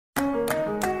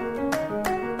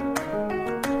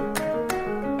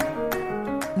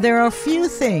There are few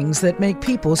things that make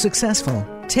people successful.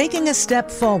 Taking a step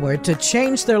forward to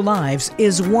change their lives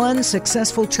is one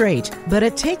successful trait, but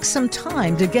it takes some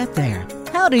time to get there.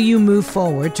 How do you move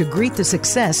forward to greet the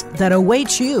success that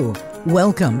awaits you?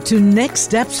 Welcome to Next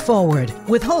Steps Forward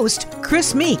with host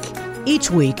Chris Meek. Each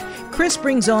week, Chris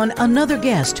brings on another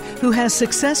guest who has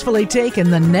successfully taken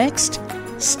the next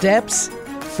steps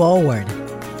forward.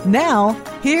 Now,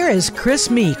 here is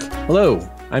Chris Meek. Hello,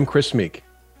 I'm Chris Meek,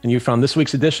 and you found this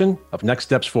week's edition of Next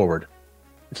Steps Forward.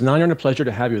 It's an honor and a pleasure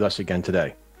to have you with us again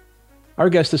today. Our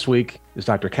guest this week is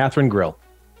Dr. Katherine Grill.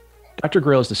 Dr.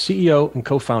 Grill is the CEO and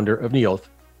co-founder of Neolth,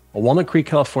 a Walnut Creek,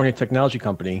 California technology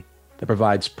company that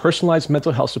provides personalized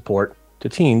mental health support to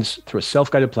teens through a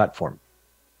self-guided platform.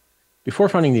 Before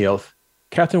founding Neolth,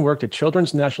 Katherine worked at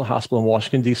Children's National Hospital in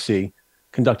Washington, D.C.,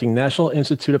 conducting National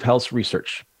Institute of Health's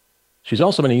research. She's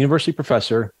also been a university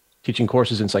professor, teaching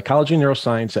courses in psychology and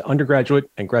neuroscience at undergraduate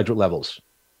and graduate levels.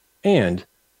 And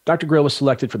Dr. Grill was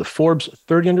selected for the Forbes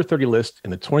 30 Under 30 list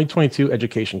in the 2022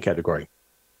 education category.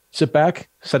 Sit back,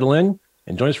 settle in,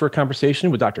 and join us for a conversation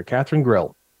with Dr. Katherine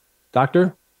Grill.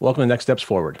 Doctor, welcome to Next Steps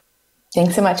Forward.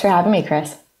 Thanks so much for having me,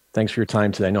 Chris. Thanks for your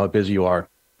time today. I know how busy you are.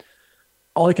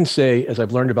 All I can say as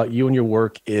I've learned about you and your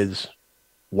work is,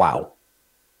 wow.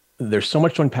 There's so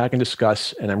much to unpack and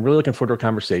discuss, and I'm really looking forward to a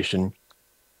conversation.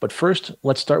 But first,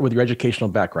 let's start with your educational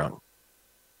background.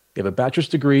 You have a bachelor's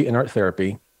degree in art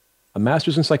therapy, a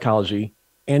master's in psychology,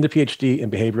 and a PhD in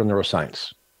behavioral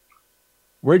neuroscience.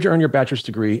 Where did you earn your bachelor's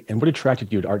degree, and what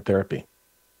attracted you to art therapy?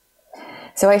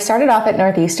 So I started off at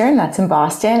Northeastern, that's in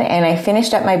Boston, and I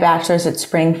finished up my bachelor's at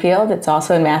Springfield. It's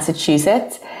also in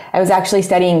Massachusetts. I was actually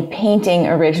studying painting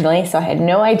originally, so I had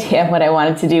no idea what I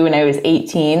wanted to do when I was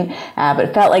 18,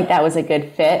 but felt like that was a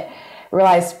good fit.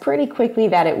 Realized pretty quickly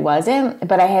that it wasn't,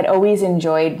 but I had always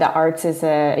enjoyed the arts as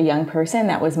a young person.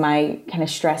 That was my kind of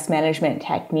stress management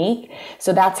technique.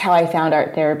 So that's how I found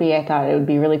art therapy. I thought it would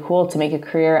be really cool to make a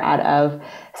career out of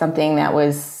something that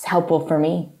was helpful for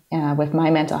me with my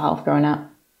mental health growing up.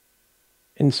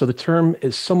 And so the term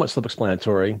is somewhat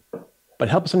self-explanatory, but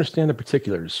help us understand the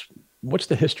particulars. What's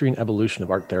the history and evolution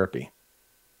of art therapy?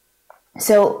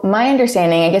 So my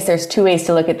understanding, I guess there's two ways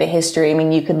to look at the history. I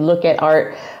mean, you could look at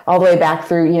art all the way back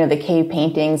through, the cave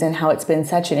paintings and how it's been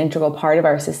such an integral part of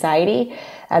our society.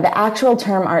 The actual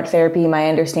term art therapy, my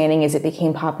understanding is it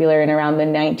became popular in around the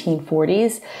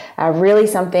 1940s. Really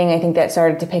something I think that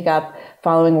started to pick up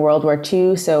following World War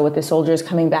II. So with the soldiers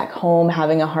coming back home,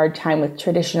 having a hard time with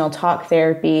traditional talk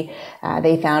therapy,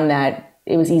 they found that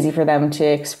it was easy for them to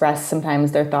express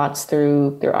sometimes their thoughts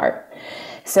through art.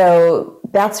 So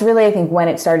that's really, I think, when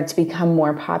it started to become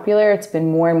more popular. It's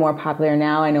been more and more popular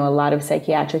now. I know a lot of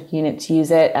psychiatric units use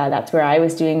it. That's where I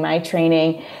was doing my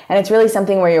training. And it's really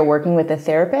something where you're working with a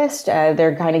therapist.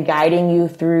 They're kind of guiding you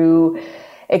through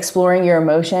exploring your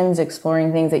emotions,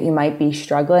 exploring things that you might be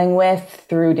struggling with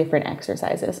through different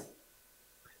exercises.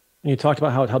 And you talked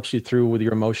about how it helps you through with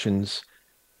your emotions.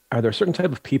 Are there a certain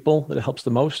type of people that it helps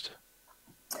the most?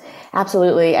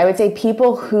 Absolutely. I would say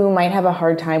people who might have a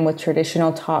hard time with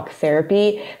traditional talk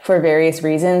therapy for various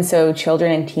reasons. So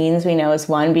children and teens we know is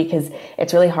one, because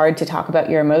it's really hard to talk about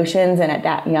your emotions. And at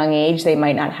that young age, they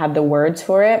might not have the words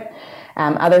for it.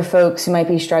 Other folks who might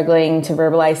be struggling to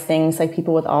verbalize things, like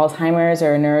people with Alzheimer's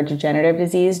or neurodegenerative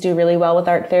disease, do really well with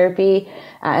art therapy.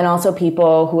 And also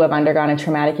people who have undergone a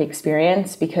traumatic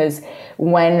experience, because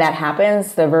when that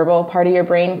happens, the verbal part of your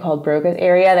brain called Broca's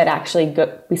area that actually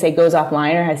we say goes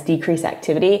offline or has decreased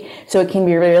activity. So it can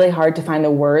be really, really hard to find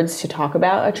the words to talk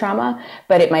about a trauma,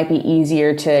 but it might be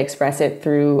easier to express it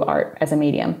through art as a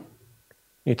medium.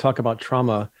 You talk about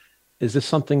trauma. Is this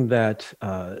something that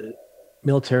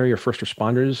military or first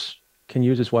responders can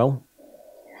use as well?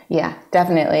 Yeah,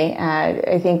 definitely.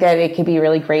 I think that it could be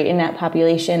really great in that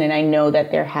population. And I know that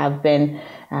there have been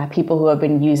people who have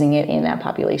been using it in that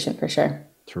population for sure.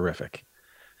 Terrific.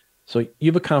 So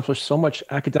you've accomplished so much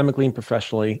academically and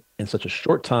professionally in such a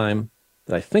short time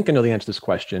that I think I know the answer to this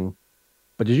question.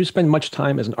 But did you spend much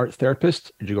time as an art therapist,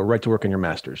 or did you go right to work on your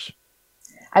master's?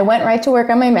 I went right to work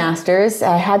on my master's.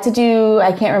 I had to do,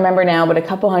 I can't remember now, but a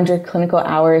couple hundred clinical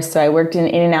hours. So I worked in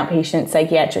and outpatient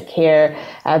psychiatric care,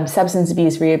 substance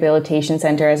abuse rehabilitation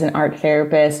center as an art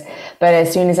therapist. But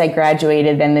as soon as I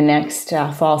graduated, then the next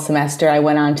fall semester, I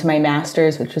went on to my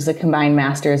master's, which was a combined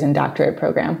master's and doctorate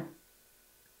program.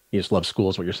 You just love school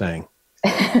is what you're saying.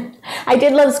 I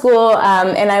did love school,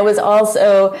 and I was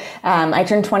also, I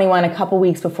turned 21 a couple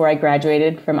weeks before I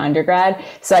graduated from undergrad,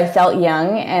 so I felt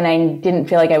young, and I didn't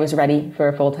feel like I was ready for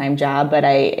a full-time job, but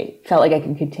I felt like I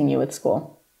could continue with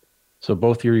school. So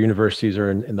both your universities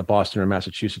are in the Boston or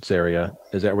Massachusetts area.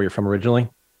 Is that where you're from originally?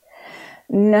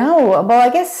 No, well, I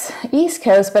guess East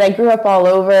Coast, but I grew up all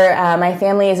over. My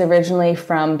family is originally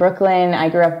from Brooklyn. I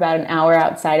grew up about an hour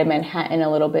outside of Manhattan,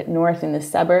 a little bit north in the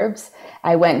suburbs.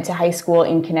 I went to high school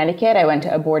in Connecticut. I went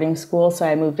to a boarding school, so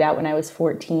I moved out when I was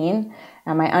 14.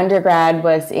 My undergrad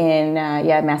was in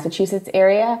Massachusetts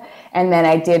area, and then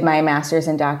I did my master's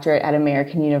and doctorate at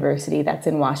American University. That's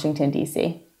in Washington,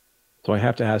 D.C. So I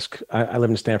have to ask, I live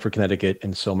in Stamford, Connecticut,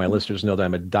 and so my listeners know that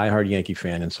I'm a diehard Yankee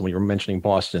fan. And so when you were mentioning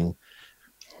Boston,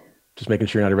 just making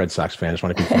sure you're not a Red Sox fan. I just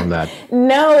want to confirm that.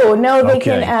 No, they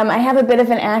Okay. can. I have a bit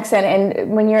of an accent,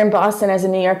 and when you're in Boston as a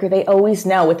New Yorker, they always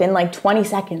know within like 20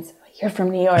 seconds, you're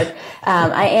from New York.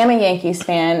 I am a Yankees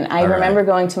fan. I remember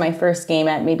going to my first game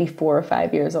at maybe 4 or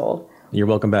 5 years old. You're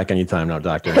welcome back anytime now,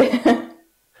 doctor.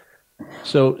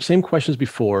 So same questions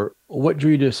before. What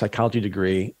drew you to a psychology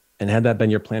degree, and had that been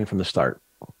your plan from the start?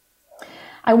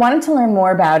 I wanted to learn more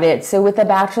about it. So with a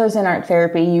bachelor's in art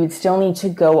therapy, you would still need to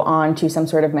go on to some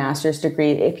sort of master's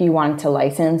degree if you wanted to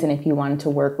license and if you wanted to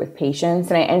work with patients.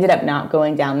 And I ended up not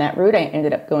going down that route. I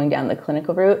ended up going down the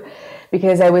clinical route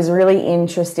because I was really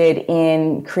interested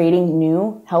in creating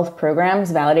new health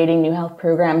programs, validating new health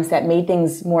programs that made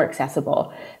things more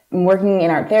accessible. Working in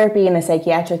art therapy in the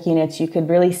psychiatric units, you could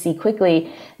really see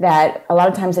quickly that a lot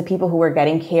of times the people who were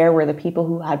getting care were the people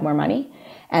who had more money.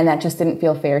 And that just didn't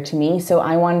feel fair to me. So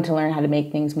I wanted to learn how to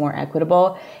make things more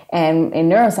equitable. And in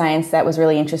neuroscience, that was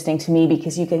really interesting to me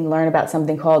because you can learn about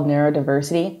something called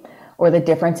neurodiversity, or the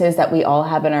differences that we all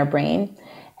have in our brain,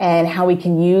 and how we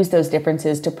can use those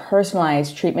differences to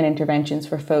personalize treatment interventions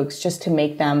for folks just to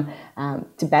make them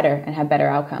to better and have better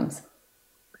outcomes.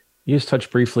 You just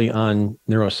touched briefly on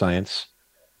neuroscience.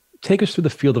 Take us through the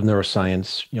field of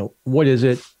neuroscience. What is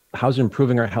it? How's it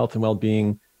improving our health and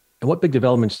well-being? And what big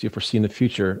developments do you foresee in the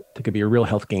future that could be a real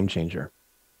health game changer?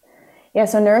 Yeah,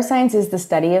 so neuroscience is the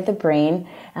study of the brain.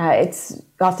 It's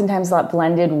oftentimes a lot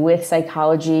blended with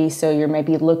psychology. So you might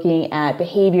be looking at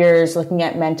behaviors, looking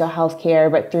at mental health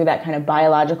care, but through that kind of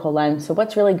biological lens. So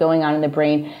what's really going on in the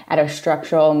brain at a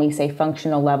structural, and we say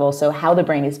functional level. So how the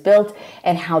brain is built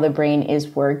and how the brain is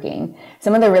working.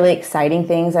 Some of the really exciting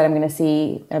things that I'm going to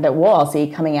see, that we'll all see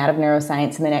coming out of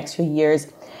neuroscience in the next few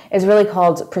years, is really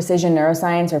called precision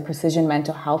neuroscience or precision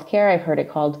mental health care. I've heard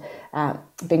it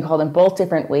been called in both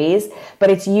different ways, but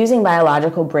it's using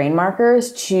biological brain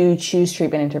markers to choose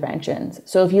treatment interventions.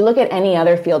 So if you look at any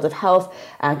other field of health,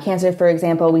 cancer, for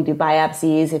example, we do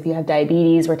biopsies. If you have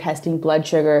diabetes, we're testing blood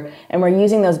sugar, and we're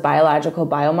using those biological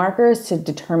biomarkers to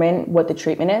determine what the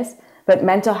treatment is. But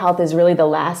mental health is really the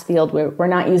last field where we're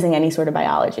not using any sort of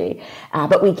biology,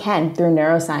 but we can through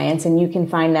neuroscience. And you can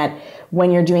find that when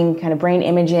you're doing kind of brain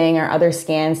imaging or other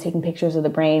scans, taking pictures of the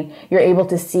brain, you're able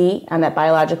to see on that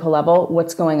biological level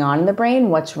what's going on in the brain,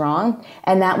 what's wrong,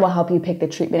 and that will help you pick the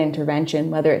treatment intervention,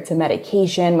 whether it's a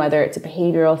medication, whether it's a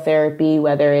behavioral therapy,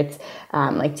 whether it's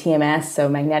like TMS, so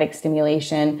magnetic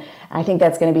stimulation. I think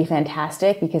that's going to be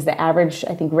fantastic because the average,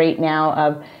 I think, rate now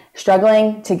of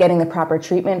struggling to getting the proper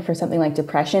treatment for something like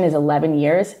depression is 11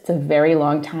 years. It's a very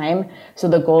long time. So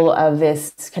the goal of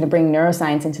this kind of bring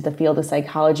neuroscience into the field of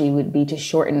psychology would be to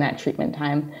shorten that treatment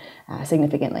time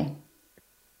significantly.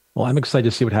 Well, I'm excited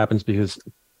to see what happens because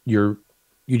you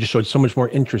just showed so much more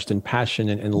interest and passion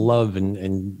and love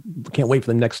and can't wait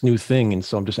for the next new thing. And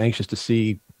so I'm just anxious to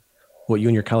see what you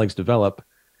and your colleagues develop.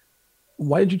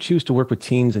 Why did you choose to work with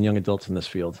teens and young adults in this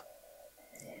field?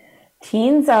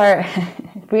 Teens are,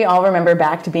 we all remember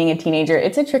back to being a teenager.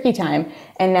 It's a tricky time.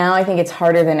 And now I think it's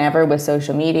harder than ever with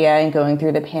social media and going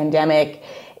through the pandemic.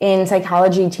 In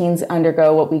psychology, teens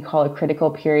undergo what we call a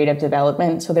critical period of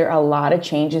development. So there are a lot of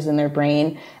changes in their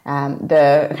brain.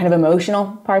 The kind of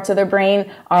emotional parts of their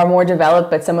brain are more developed,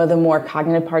 but some of the more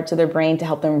cognitive parts of their brain to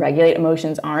help them regulate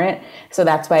emotions aren't. So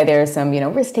that's why there's some,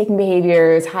 risk-taking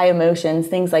behaviors, high emotions,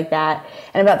 things like that.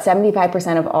 And about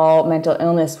 75% of all mental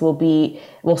illness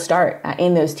will start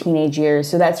in those teenage years.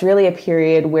 So that's really a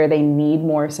period where they need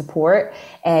more support,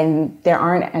 and there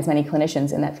aren't as many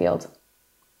clinicians in that field.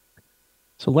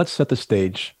 So let's set the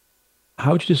stage.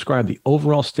 How would you describe the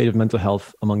overall state of mental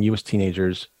health among U.S.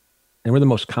 teenagers? And what are the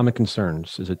most common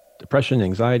concerns? Is it depression,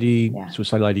 anxiety,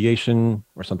 suicidal ideation,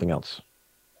 or something else?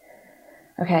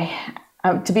 Okay.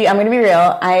 I'm going to be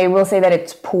real. I will say that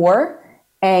it's poor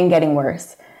and getting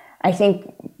worse. I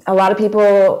think a lot of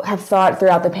people have thought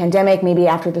throughout the pandemic, maybe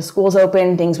after the schools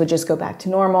opened, things would just go back to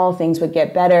normal, things would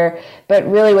get better. But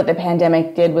really what the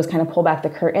pandemic did was kind of pull back the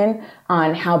curtain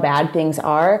on how bad things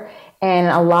are. And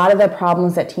a lot of the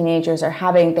problems that teenagers are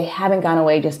having, they haven't gone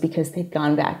away just because they've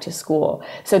gone back to school.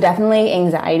 So definitely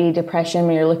anxiety, depression,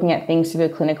 when you're looking at things through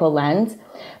the clinical lens.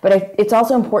 But it's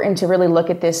also important to really look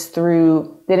at this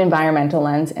through the environmental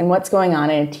lens and what's going on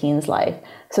in a teen's life.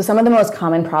 So some of the most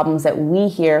common problems that we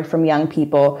hear from young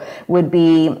people would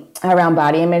be around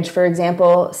body image, for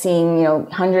example, seeing,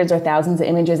 hundreds or thousands of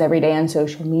images every day on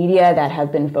social media that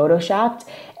have been photoshopped,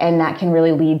 and that can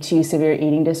really lead to severe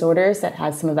eating disorders that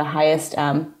has some of the highest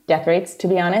death rates, to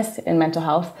be honest, in mental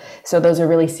health. So those are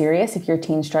really serious if your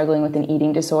teen's struggling with an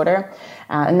eating disorder.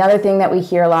 Another thing that we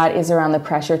hear a lot is around the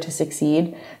pressure to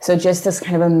succeed. So just this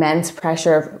kind of immense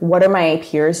pressure of what are my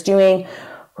peers doing?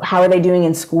 How are they doing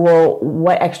in school?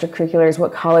 What extracurriculars,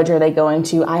 what college are they going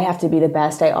to? I have to be the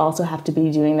best. I also have to be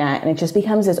doing that. And it just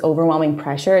becomes this overwhelming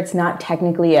pressure. It's not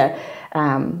technically a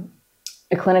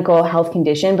clinical health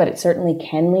condition, but it certainly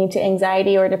can lead to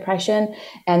anxiety or depression.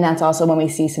 And that's also when we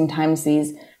see sometimes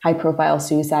these high profile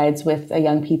suicides with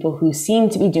young people who seem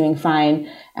to be doing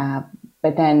fine,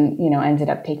 but then, ended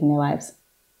up taking their lives.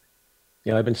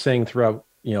 Yeah, I've been saying throughout,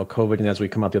 COVID, and as we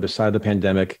come out the other side of the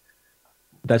pandemic,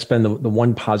 that's been the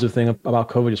one positive thing about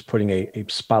COVID, is putting a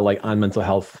spotlight on mental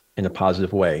health in a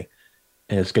positive way.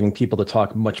 And it's getting people to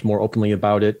talk much more openly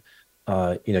about it.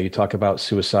 You talk about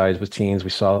suicides with teens.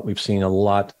 We've seen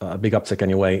a big uptick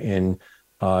anyway in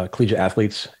collegiate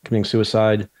athletes committing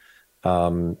suicide.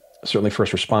 Certainly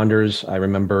first responders. I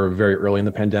remember very early in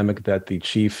the pandemic that the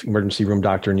chief emergency room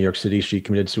doctor in New York City, she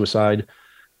committed suicide.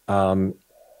 I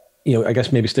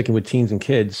guess maybe sticking with teens and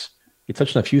kids, you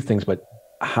touched on a few things, but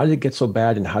how did it get so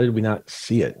bad and how did we not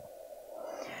see it?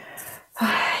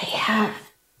 Yeah.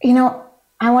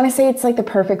 I want to say it's like the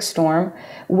perfect storm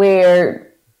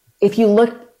where if you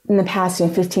look in the past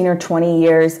 15 or 20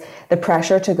 years, the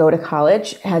pressure to go to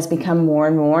college has become more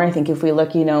and more. I think if we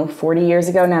look, 40 years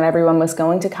ago, not everyone was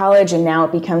going to college, and now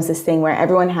it becomes this thing where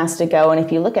everyone has to go. And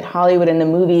if you look at Hollywood and the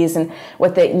movies and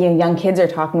what the young kids are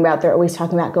talking about, they're always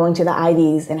talking about going to the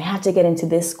Ivies and I have to get into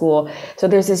this school. So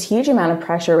there's this huge amount of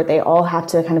pressure where they all have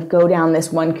to kind of go down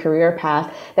this one career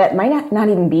path that might not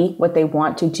even be what they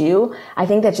want to do. I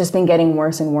think that's just been getting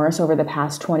worse and worse over the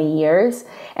past 20 years.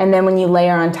 And then when you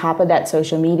layer on top of that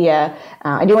social media,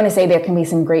 I do want to say there can be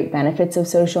some great benefits of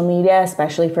social media,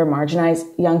 especially for marginalized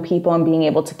young people and being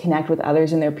able to connect with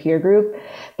others in their peer group.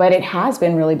 But it has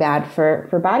been really bad for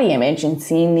body image and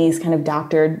seeing these kind of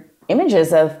doctored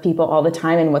images of people all the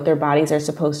time and what their bodies are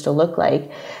supposed to look like.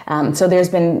 So there's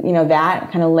been,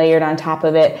 that kind of layered on top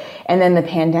of it. And then the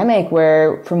pandemic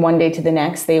where from one day to the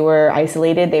next, they were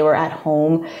isolated, they were at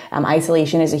home.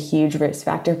 Isolation is a huge risk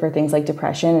factor for things like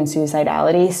depression and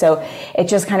suicidality. So it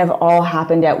just kind of all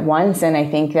happened at once. And I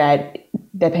think that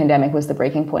the pandemic was the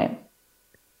breaking point.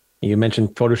 You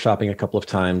mentioned photoshopping a couple of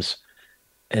times.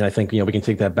 And I think, we can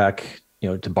take that back,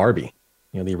 to Barbie,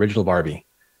 the original Barbie.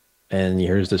 And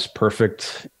here's this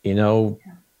perfect,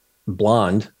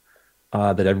 blonde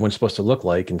that everyone's supposed to look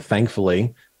like. And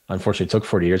thankfully, unfortunately, it took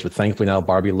 40 years, but thankfully now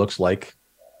Barbie looks like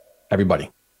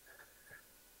everybody.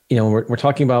 We're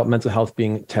talking about mental health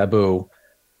being taboo.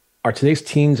 Are today's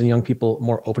teens and young people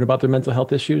more open about their mental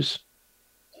health issues?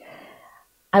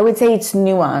 I would say it's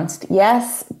nuanced,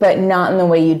 yes, but not in the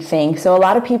way you'd think. So a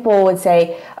lot of people would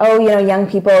say, young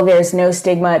people, there's no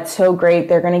stigma. It's so great.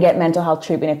 They're going to get mental health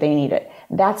treatment if they need it.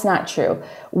 That's not true.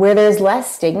 Where there's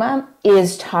less stigma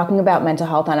is talking about mental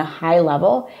health on a high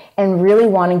level and really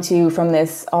wanting to, from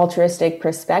this altruistic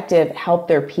perspective, help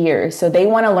their peers. So they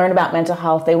want to learn about mental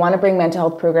health. They want to bring mental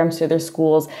health programs to their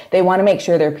schools. They want to make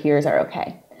sure their peers are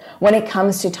okay. When it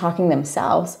comes to talking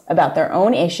themselves about their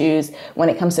own issues, when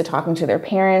it comes to talking to their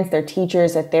parents, their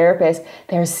teachers, their therapists,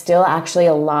 there's still actually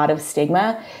a lot of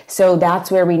stigma. So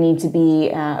that's where we need to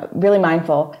be really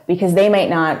mindful, because they might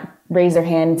not raise their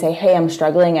hand and say, hey, I'm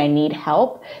struggling, I need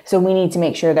help. So we need to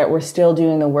make sure that we're still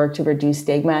doing the work to reduce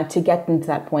stigma to get them to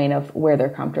that point of where they're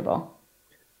comfortable.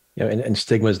 And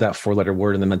stigma is that 4-letter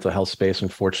word in the mental health space,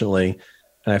 unfortunately.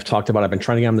 And I've been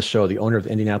trying to get on the show, the owner of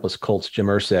the Indianapolis Colts, Jim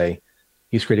Irsay.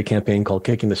 He's created a campaign called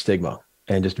Kicking the Stigma,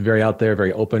 and just very out there,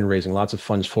 very open, raising lots of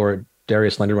funds for it.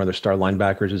 Darius Leonard, one of their star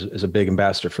linebackers, is a big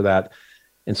ambassador for that.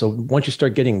 And so once you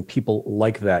start getting people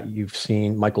like that, you've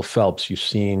seen Michael Phelps, you've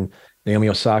seen Naomi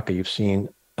Osaka, you've seen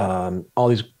all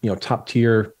these top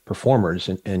tier performers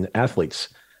and athletes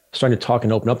starting to talk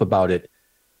and open up about it.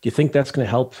 Do you think that's going to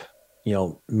help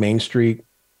Main Street,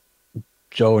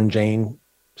 Joe and Jane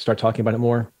start talking about it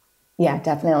more? Yeah,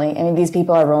 definitely. I mean, these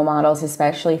people are role models,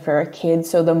 especially for kids.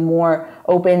 So the more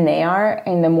open they are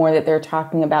and the more that they're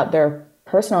talking about their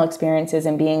personal experiences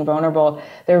and being vulnerable,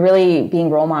 they're really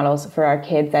being role models for our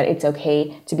kids that it's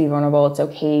okay to be vulnerable. It's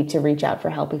okay to reach out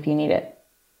for help if you need it.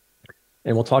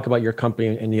 And we'll talk about your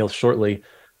company and Neolth shortly.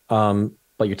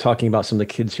 But you're talking about some of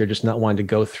the kids here just not wanting to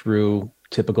go through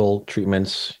typical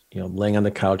treatments, laying on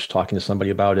the couch, talking to somebody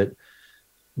about it.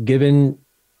 Given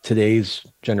today's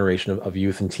generation of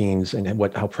youth and teens and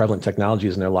how prevalent technology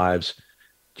is in their lives,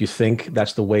 do you think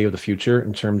that's the way of the future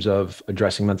in terms of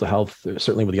addressing mental health,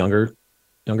 certainly with younger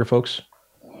folks?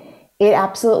 It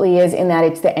absolutely is, in that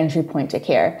it's the entry point to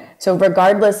care. So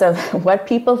regardless of what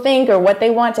people think or what they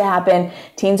want to happen,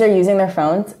 teens are using their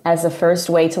phones as the first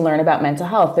way to learn about mental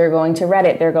health. They're going to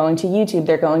Reddit, they're going to YouTube,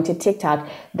 they're going to TikTok.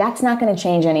 That's not going to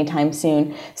change anytime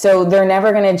soon. So they're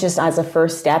never going to just, as a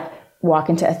first step, walk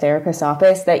into a therapist's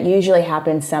office. That usually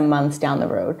happens some months down the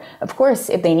road. Of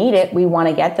course, if they need it, we want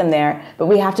to get them there, but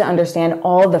we have to understand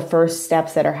all the first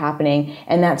steps that are happening,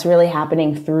 and that's really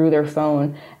happening through their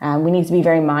phone. We need to be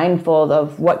very mindful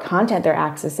of what content they're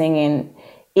accessing, and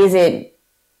is it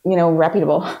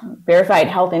reputable, verified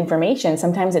health information.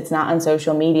 Sometimes it's not on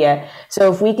social media.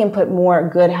 So if we can put more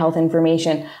good health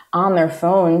information on their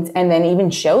phones and then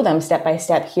even show them step by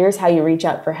step, here's how you reach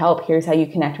out for help, here's how you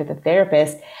connect with a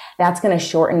therapist, that's going to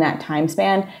shorten that time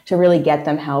span to really get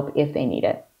them help if they need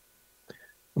it.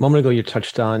 A moment ago, you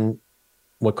touched on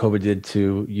what COVID did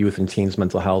to youth and teens'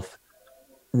 mental health.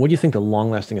 What do you think the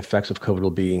long-lasting effects of COVID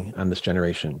will be on this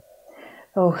generation?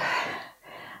 Oh,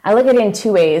 I look at it in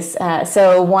two ways.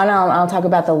 So one, I'll talk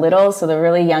about the littles, so the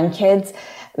really young kids.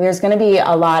 There's going to be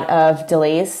a lot of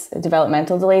delays,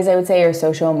 developmental delays, I would say, or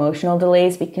social emotional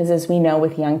delays, because as we know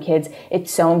with young kids,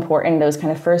 it's so important, those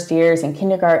kind of first years in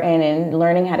kindergarten and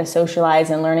learning how to socialize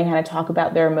and learning how to talk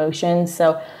about their emotions.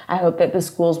 So I hope that the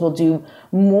schools will do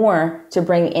more to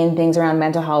bring in things around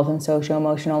mental health and social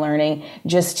emotional learning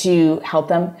just to help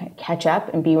them catch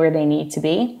up and be where they need to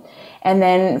be. And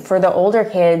then for the older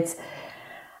kids,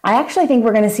 I actually think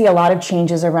we're going to see a lot of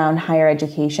changes around higher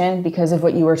education because of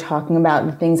what you were talking about,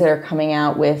 the things that are coming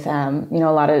out with, a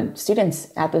lot of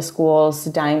students at the schools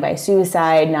dying by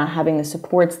suicide, not having the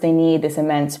supports they need, this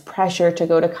immense pressure to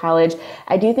go to college.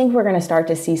 I do think we're going to start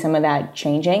to see some of that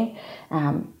changing.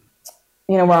 We're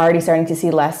already starting to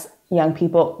see less young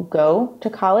people go to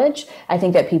college. I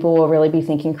think that people will really be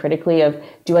thinking critically of,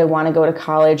 do I want to go to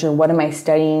college, or what am I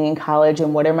studying in college,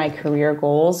 and what are my career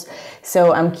goals?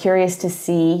 So I'm curious to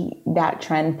see that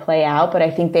trend play out, but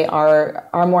I think they are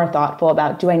more thoughtful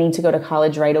about, do I need to go to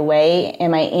college right away?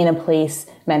 Am I in a place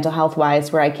mental health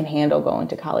wise where I can handle going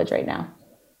to college right now?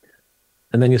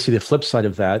 And then you see the flip side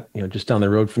of that, just down the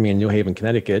road from me in New Haven,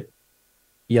 Connecticut,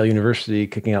 Yale University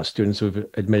kicking out students who've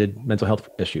admitted mental health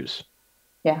issues.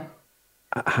 Yeah.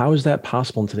 How is that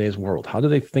possible in today's world? How do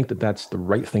they think that that's the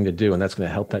right thing to do and that's going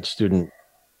to help that student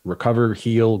recover,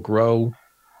 heal, grow?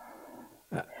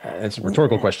 It's a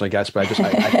rhetorical question, I guess, but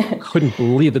I couldn't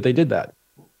believe that they did that.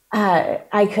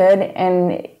 I could.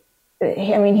 And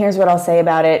here's what I'll say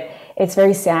about it. It's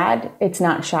very sad. It's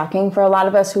not shocking for a lot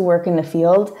of us who work in the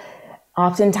field.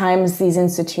 Oftentimes, these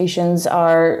institutions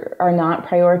are not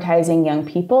prioritizing young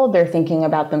people. They're thinking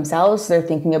about themselves. They're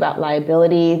thinking about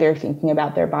liability. They're thinking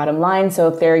about their bottom line. So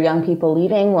if there are young people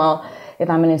leaving, well, if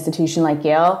I'm an institution like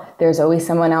Yale, there's always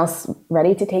someone else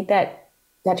ready to take that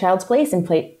child's place and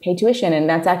pay tuition. And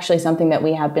that's actually something that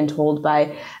we have been told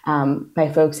by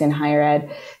folks in higher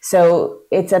ed. So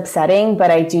it's upsetting, but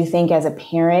I do think as a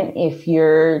parent, if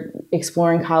you're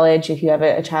exploring college, if you have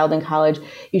a child in college,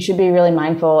 you should be really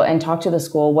mindful and talk to the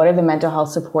school. What are the mental health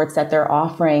supports that they're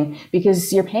offering?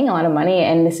 Because you're paying a lot of money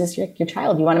and this is your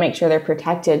child. You want to make sure they're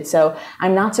protected. So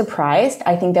I'm not surprised.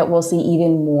 I think that we'll see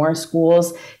even more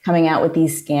schools coming out with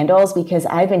these scandals, because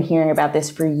I've been hearing about this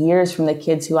for years from the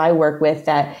kids who I work with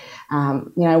that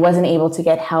I wasn't able to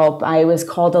get help. I was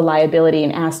called a liability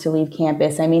and asked to leave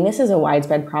campus. This is a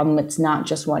widespread problem. It's not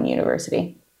just one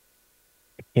university.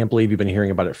 I can't believe you've been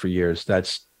hearing about it for years.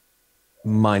 That's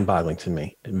mind-boggling to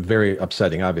me. Very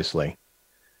upsetting, obviously.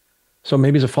 So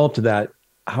maybe as a follow-up to that,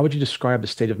 how would you describe the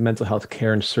state of mental health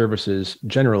care and services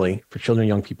generally for children and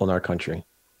young people in our country?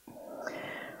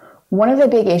 One of the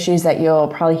big issues that you'll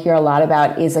probably hear a lot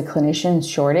about is a clinician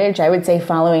shortage. I would say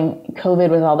following COVID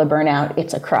with all the burnout,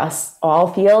 it's across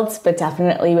all fields, but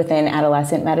definitely within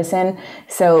adolescent medicine.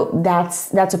 So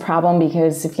that's a problem,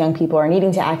 because if young people are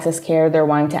needing to access care, they're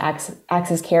wanting to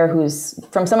access care who's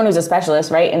from someone who's a specialist,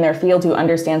 right, in their field, who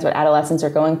understands what adolescents are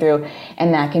going through,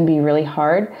 and that can be really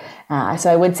hard.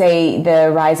 So I would say the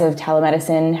rise of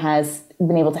telemedicine has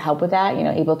been able to help with that,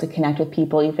 able to connect with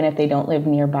people even if they don't live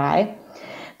nearby.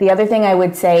 The other thing I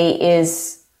would say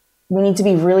is we need to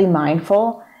be really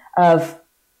mindful of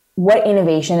what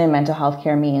innovation in mental health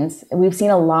care means. We've seen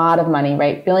a lot of money,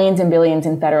 right? Billions and billions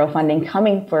in federal funding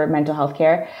coming for mental health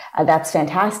care. That's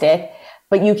fantastic.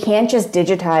 But you can't just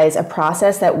digitize a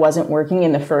process that wasn't working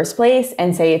in the first place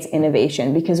and say it's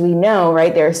innovation, because we know,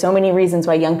 right, there are so many reasons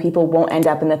why young people won't end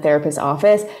up in the therapist's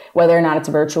office, whether or not it's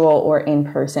virtual or in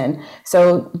person.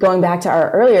 So going back to our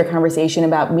earlier conversation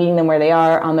about meeting them where they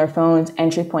are on their phones,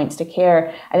 entry points to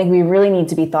care, I think we really need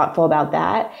to be thoughtful about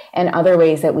that and other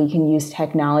ways that we can use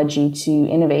technology to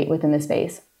innovate within the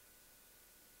space.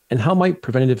 And how might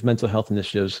preventative mental health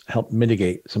initiatives help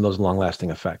mitigate some of those long-lasting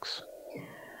effects?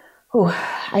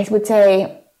 I would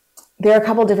say there are a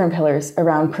couple different pillars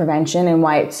around prevention and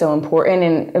why it's so important.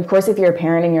 And of course, if you're a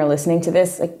parent and you're listening to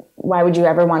this, like, why would you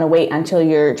ever want to wait until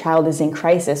your child is in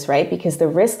crisis, right? Because the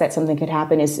risk that something could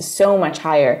happen is so much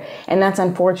higher. And that's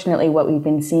unfortunately what we've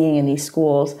been seeing in these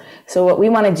schools. So what we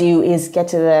want to do is get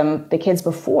to the kids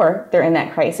before they're in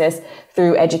that crisis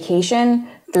through education,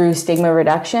 through stigma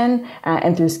reduction,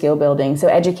 and through skill building. So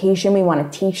education, we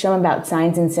want to teach them about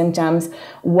signs and symptoms,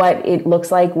 what it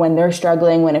looks like when they're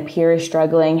struggling, when a peer is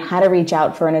struggling, how to reach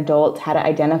out for an adult, how to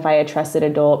identify a trusted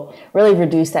adult, really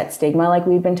reduce that stigma like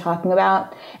we've been talking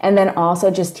about. And then also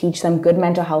just teach them good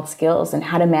mental health skills and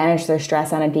how to manage their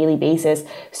stress on a daily basis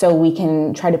so we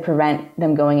can try to prevent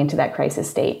them going into that crisis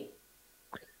state.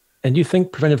 And do you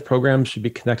think preventive programs should be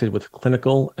connected with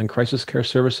clinical and crisis care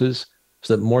services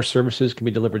so that more services can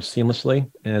be delivered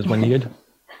seamlessly and as when needed?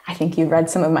 I think you've read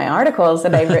some of my articles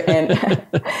that I've written.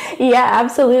 Yeah,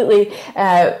 absolutely.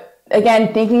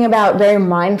 Again, thinking about very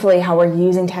mindfully how we're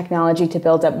using technology to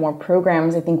build up more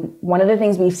programs. I think one of the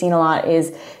things we've seen a lot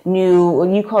is what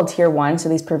you call tier one, so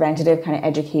these preventative kind of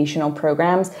educational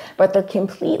programs, but they're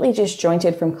completely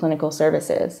disjointed from clinical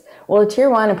services. Well, a tier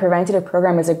one, a preventative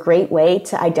program, is a great way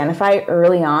to identify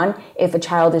early on if a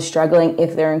child is struggling,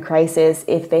 if they're in crisis,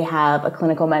 if they have a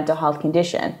clinical mental health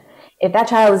condition. If that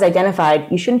child is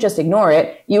identified, you shouldn't just ignore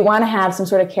it. You want to have some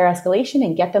sort of care escalation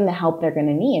and get them the help they're going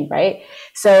to need, right?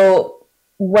 So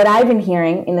what I've been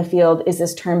hearing in the field is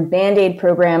this term Band-Aid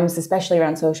programs, especially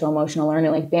around social emotional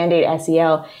learning, like Band-Aid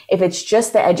SEL. If it's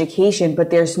just the education, but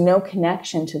there's no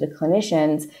connection to the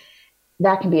clinicians,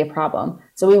 that can be a problem.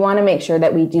 So we want to make sure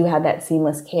that we do have that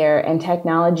seamless care, and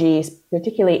technology,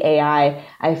 particularly AI,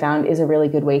 I found is a really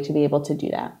good way to be able to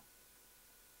do that.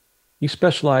 You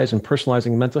specialize in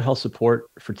personalizing mental health support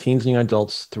for teens and young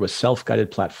adults through a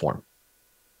self-guided platform.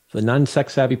 For the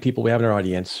non-tech savvy people we have in our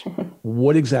audience,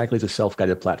 what exactly is a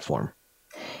self-guided platform?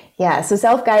 Yeah, so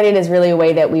self-guided is really a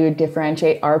way that we would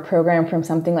differentiate our program from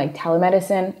something like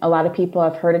telemedicine. A lot of people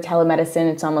have heard of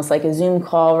telemedicine. It's almost like a Zoom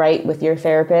call, right, with your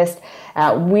therapist.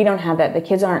 We don't have that. The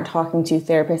kids aren't talking to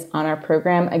therapists on our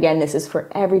program. Again, this is for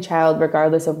every child,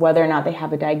 regardless of whether or not they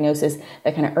have a diagnosis,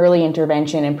 that kind of early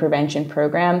intervention and prevention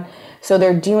program. So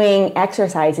they're doing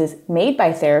exercises made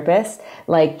by therapists,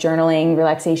 like journaling,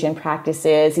 relaxation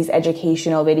practices, these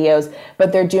educational videos,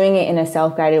 but they're doing it in a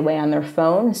self-guided way on their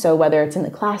phone. So whether it's in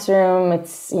the classroom,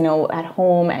 it's, at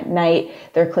home, at night,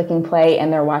 they're clicking play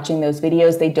and they're watching those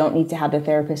videos. They don't need to have the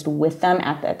therapist with them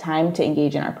at that time to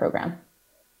engage in our program.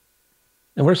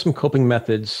 And what are some coping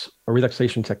methods or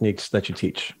relaxation techniques that you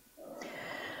teach?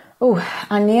 Oh,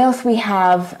 on Neolth, we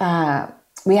have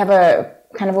a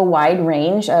kind of a wide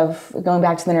range of, going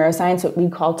back to the neuroscience, what we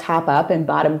call top up and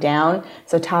bottom down.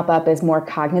 So top up is more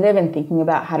cognitive and thinking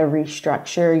about how to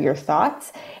restructure your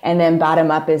thoughts. And then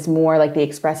bottom up is more like the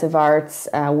expressive arts,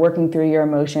 working through your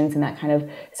emotions and that kind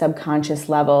of subconscious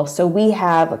level. So we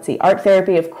have, art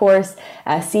therapy, of course,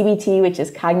 CBT, which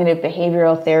is cognitive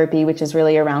behavioral therapy, which is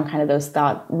really around kind of those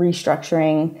thought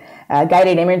restructuring,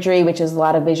 guided imagery, which is a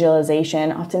lot of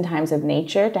visualization, oftentimes of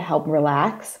nature to help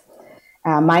relax.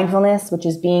 Mindfulness, which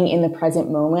is being in the present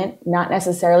moment, not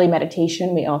necessarily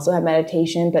meditation. We also have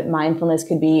meditation, but mindfulness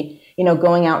could be,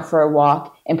 going out for a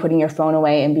walk and putting your phone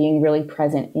away and being really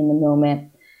present in the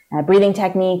moment. Breathing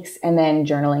techniques, and then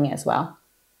journaling as well.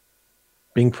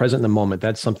 Being present in the moment,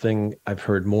 that's something I've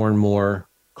heard more and more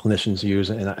clinicians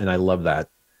use, and I love that.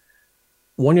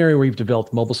 One area where you've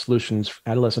developed mobile solutions for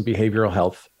adolescent behavioral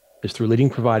health is through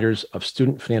leading providers of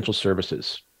student financial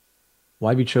services. Why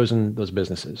have you chosen those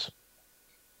businesses?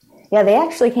 Yeah, they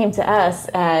actually came to us,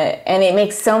 and it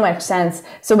makes so much sense.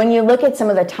 So when you look at some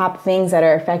of the top things that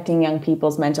are affecting young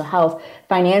people's mental health,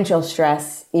 financial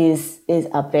stress is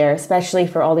up there, especially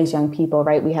for all these young people,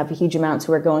 right? We have huge amounts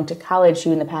who are going to college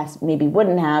who in the past maybe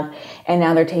wouldn't have, and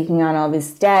now they're taking on all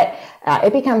this debt.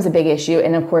 It becomes a big issue,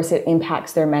 and of course it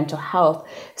impacts their mental health.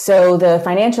 So the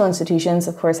financial institutions,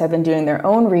 of course, have been doing their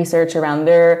own research around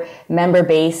their member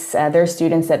base, their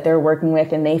students that they're working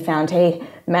with, and they found, hey,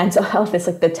 mental health is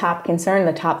like the top concern,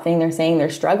 the top thing they're saying they're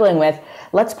struggling with.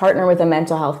 Let's partner with a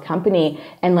mental health company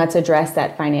and let's address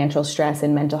that financial stress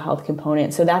and mental health component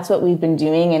moment. So that's what we've been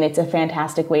doing. And it's a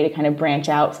fantastic way to kind of branch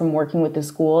out from working with the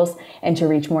schools and to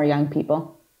reach more young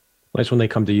people. Nice when they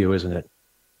come to you, isn't it?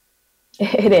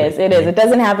 It is. It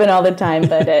doesn't happen all the time,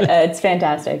 but it's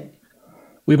fantastic.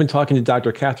 We've been talking to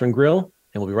Dr. Katherine Grill,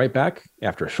 and we'll be right back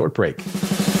after a short break.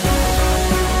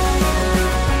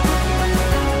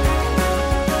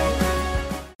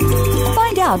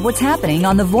 Find out what's happening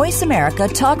on the Voice America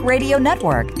Talk Radio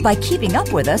Network by keeping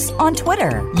up with us on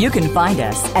Twitter. You can find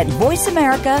us at Voice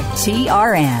America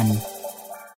TRN.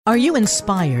 Are you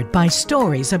inspired by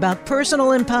stories about personal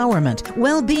empowerment,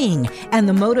 well-being, and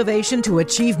the motivation to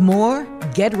achieve more?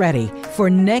 Get ready for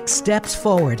Next Steps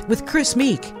Forward with Chris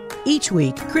Meek. Each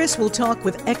week, Chris will talk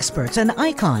with experts and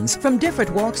icons from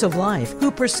different walks of life who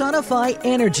personify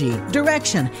energy,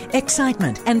 direction,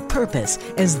 excitement, and purpose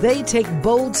as they take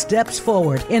bold steps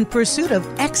forward in pursuit of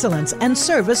excellence and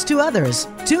service to others.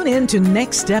 Tune in to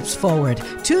Next Steps Forward,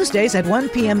 Tuesdays at 1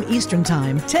 p.m. Eastern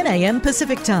Time, 10 a.m.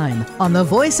 Pacific Time on the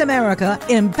Voice America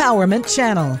Empowerment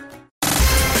Channel.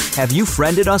 Have you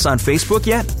friended us on Facebook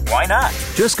yet? Why not?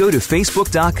 Just go to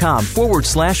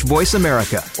facebook.com/Voice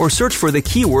America or search for the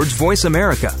keywords Voice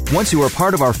America. Once you are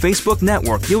part of our Facebook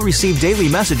network, you'll receive daily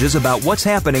messages about what's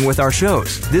happening with our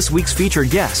shows, this week's featured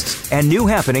guests, and new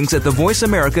happenings at the Voice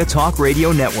America Talk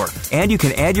Radio Network. And you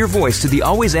can add your voice to the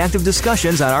always active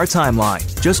discussions on our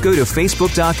timeline. Just go to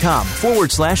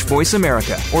facebook.com/Voice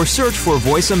America or search for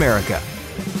Voice America.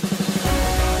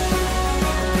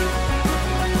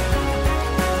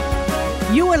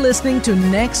 You are listening to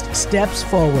Next Steps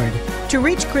Forward. To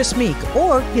reach Chris Meek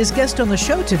or his guest on the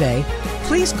show today,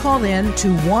 please call in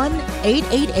to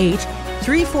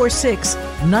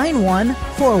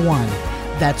 1-888-346-9141.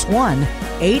 That's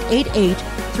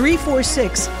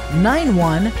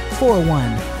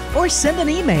 1-888-346-9141. Or send an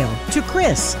email to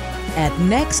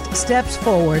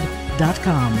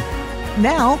chris@nextstepsforward.com.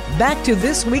 Now, back to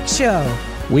this week's show.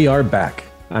 We are back.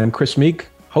 I'm Chris Meek,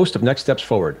 host of Next Steps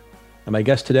Forward. And my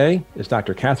guest today is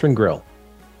Dr. Katherine Grill.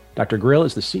 Dr. Grill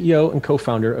is the CEO and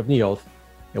co-founder of Neolth,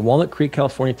 a Walnut Creek,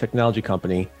 California technology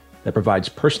company that provides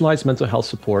personalized mental health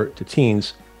support to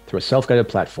teens through a self-guided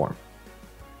platform.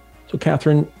 So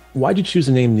Katherine, why did you choose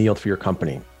the name Neolth for your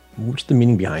company? What's the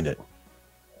meaning behind it?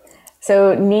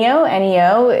 So NEO,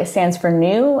 N-E-O, stands for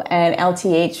new, and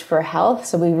LTH for health.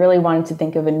 So we really wanted to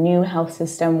think of a new health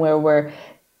system where we're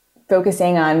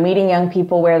focusing on meeting young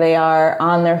people where they are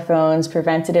on their phones,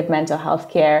 preventative mental health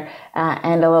care,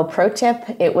 and a little pro tip.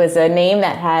 It was a name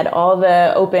that had all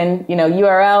the open,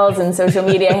 URLs and social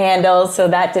media handles, so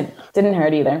that didn't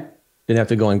hurt either. Didn't have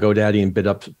to go on GoDaddy and bid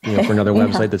up for another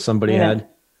website that somebody had.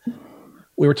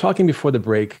 We were talking before the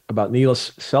break about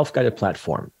Neolth's self-guided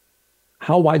platform.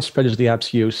 How widespread is the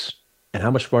app's use, and how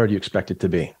much broader do you expect it to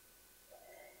be?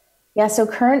 Yeah, so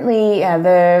currently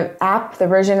the app, the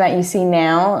version that you see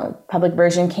now, public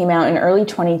version, came out in early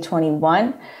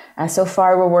 2021. So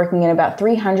far, we're working in about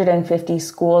 350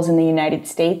 schools in the United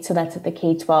States. So that's at the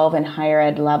K-12 and higher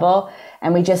ed level.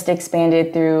 And we just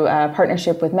expanded through a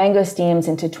partnership with Mangosteams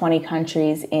into 20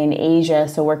 countries in Asia.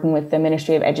 So working with the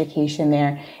Ministry of Education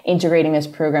there, integrating this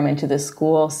program into the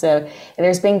school. So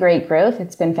there's been great growth.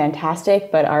 It's been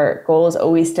fantastic, but our goal is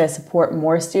always to support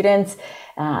more students.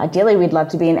 Ideally, we'd love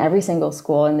to be in every single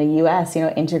school in the U.S.,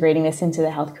 integrating this into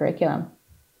the health curriculum.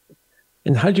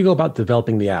 And how did you go about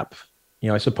developing the app?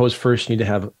 I suppose first you need to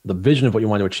have the vision of what you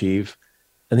want to achieve,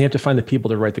 and then you have to find the people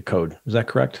to write the code. Is that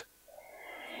correct?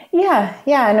 Yeah.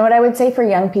 And what I would say for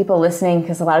young people listening,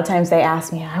 because a lot of times they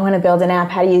ask me, I want to build an app.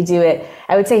 How do you do it?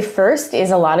 I would say first is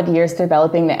a lot of years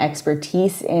developing the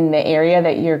expertise in the area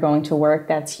that you're going to work.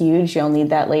 That's huge. You'll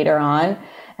need that later on.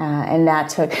 And that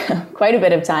took quite a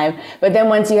bit of time. But then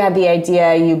once you have the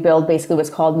idea, you build basically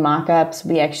what's called mock-ups.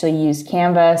 We actually used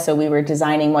Canva, so we were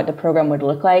designing what the program would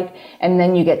look like. And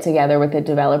then you get together with a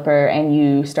developer and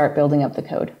you start building up the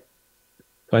code.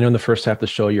 So I know in the first half of the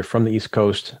show, you're from the East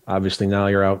Coast. Obviously now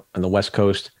you're out on the West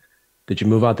Coast. Did you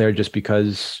move out there just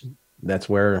because that's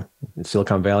where, in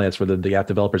Silicon Valley, that's where the app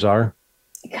developers are?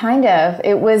 Kind of.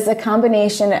 It was a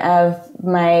combination of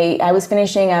I was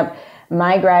finishing up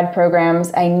my grad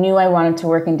programs. I knew I wanted to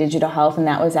work in digital health, and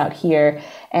that was out here.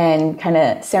 And kind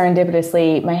of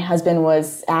serendipitously, my husband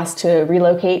was asked to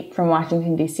relocate from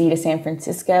Washington, D.C. to San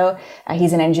Francisco.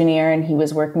 He's an engineer, and he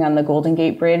was working on the Golden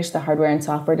Gate Bridge, the hardware and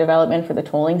software development for the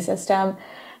tolling system.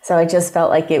 So I just felt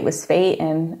like it was fate,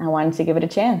 and I wanted to give it a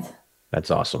chance. That's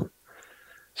awesome.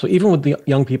 So even with the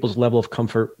young people's level of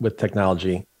comfort with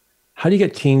technology, how do you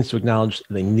get teens to acknowledge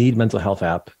they need mental health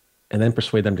app and then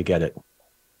persuade them to get it?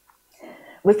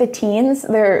 With the teens,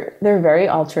 they're very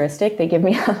altruistic. They give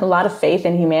me a lot of faith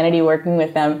in humanity working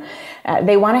with them.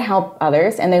 They want to help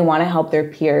others and they want to help their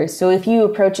peers. So if you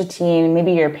approach a teen,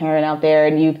 maybe you're a parent out there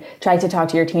and you've tried to talk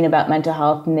to your teen about mental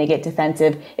health and they get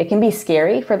defensive, it can be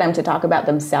scary for them to talk about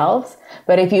themselves.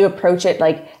 But if you approach it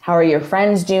like, how are your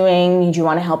friends doing? Do you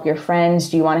want to help your friends?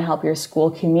 Do you want to help your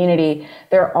school community?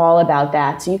 They're all about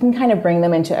that. So you can kind of bring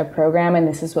them into a program, and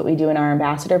this is what we do in our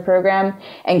ambassador program,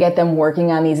 and get them working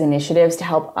on these initiatives to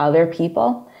help other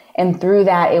people. And through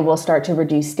that, it will start to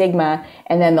reduce stigma,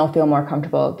 and then they'll feel more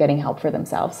comfortable getting help for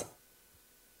themselves.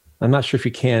 I'm not sure if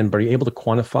you can, but are you able to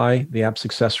quantify the app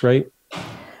success rate?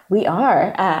 We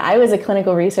are. I was a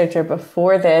clinical researcher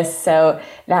before this, so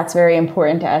that's very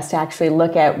important to us to actually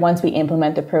look at, once we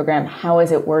implement the program, how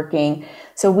is it working?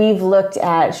 So we've looked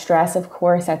at stress, of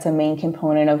course, that's a main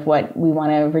component of what we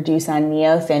want to reduce on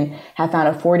Neolth, and have found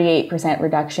a 48%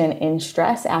 reduction in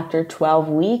stress after 12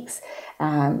 weeks.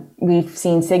 We've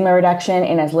seen stigma reduction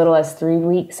in as little as 3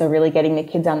 weeks, so really getting the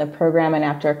kids on the program, and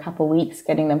after a couple weeks,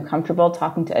 getting them comfortable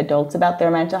talking to adults about their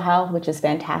mental health, which is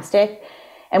fantastic.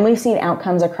 And we've seen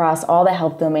outcomes across all the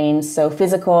health domains. So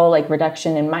physical, like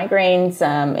reduction in migraines,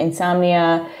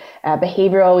 insomnia,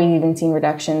 behavioral. We've even seen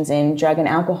reductions in drug and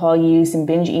alcohol use and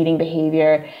binge eating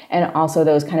behavior, and also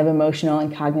those kind of emotional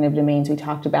and cognitive domains we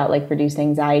talked about, like reduced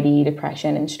anxiety,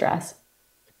 depression, and stress.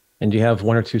 And do you have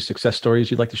one or two success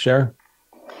stories you'd like to share?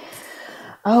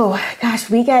 Oh, gosh,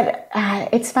 we get,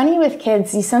 it's funny with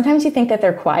kids. Sometimes you think that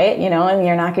they're quiet, and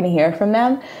you're not going to hear from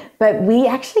them. But we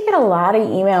actually get a lot of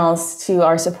emails to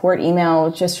our support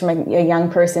email just from a young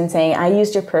person saying, I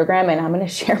used your program and I'm going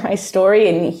to share my story.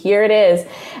 And here it is.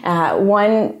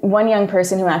 One young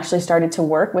person who actually started to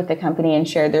work with the company and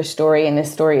shared their story, and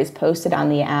this story is posted on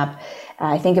the app.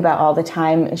 I think about all the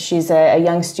time. She's a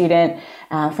young student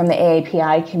from the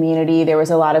AAPI community. There was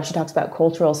a lot of, she talks about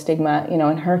cultural stigma,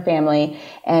 in her family,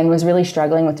 and was really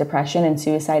struggling with depression and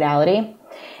suicidality,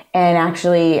 and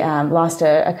actually lost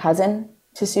a cousin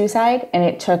to suicide. And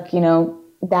it took,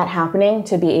 that happening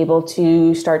to be able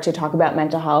to start to talk about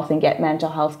mental health and get mental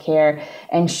health care.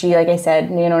 And she, like I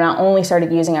said, not only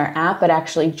started using our app, but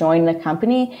actually joined the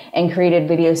company and created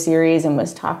video series and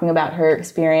was talking about her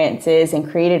experiences, and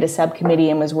created a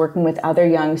subcommittee and was working with other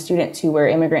young students who were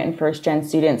immigrant and first-gen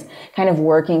students, kind of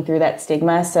working through that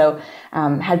stigma. So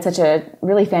had such a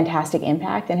really fantastic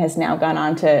impact, and has now gone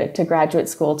on to graduate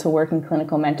school to work in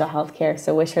clinical mental health care.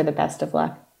 So wish her the best of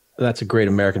luck. That's a great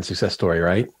American success story,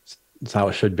 right? It's how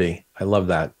it should be. I love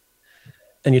that.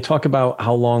 And you talk about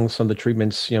how long some of the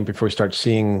treatments, before we start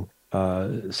seeing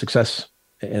success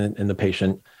in the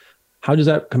patient. How does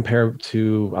that compare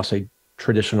to, I'll say,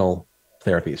 traditional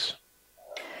therapies?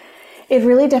 It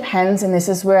really depends, and this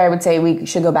is where I would say we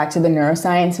should go back to the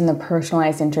neuroscience and the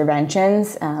personalized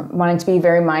interventions. Wanting to be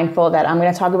very mindful that I'm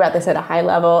going to talk about this at a high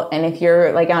level, and if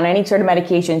you're like on any sort of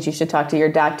medications, you should talk to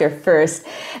your doctor first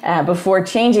before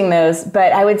changing those.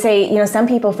 But I would say, some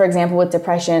people, for example, with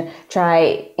depression,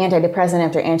 try antidepressant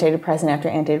after antidepressant after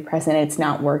antidepressant, and it's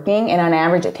not working. And on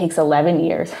average, it takes 11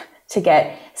 years to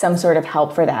get some sort of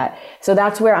help for that. So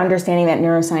that's where understanding that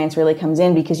neuroscience really comes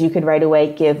in, because you could right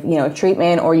away give,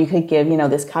 treatment, or you could give,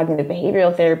 this cognitive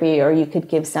behavioral therapy, or you could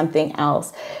give something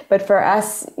else. But for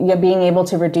us, being able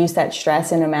to reduce that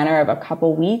stress in a matter of a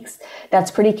couple weeks, that's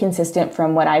pretty consistent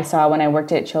from what I saw when I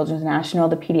worked at Children's National,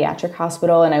 the pediatric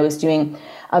hospital, and I was doing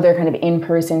other kind of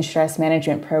in-person stress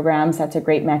management programs. That's a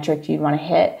great metric you'd want to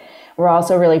hit. We're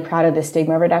also really proud of the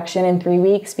stigma reduction in 3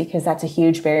 weeks, because that's a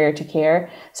huge barrier to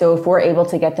care. So if we're able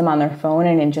to get them on their phone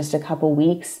and in just a couple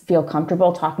weeks feel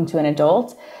comfortable talking to an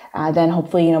adult, then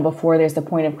hopefully, before there's the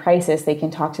point of crisis, they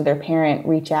can talk to their parent,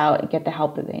 reach out, and get the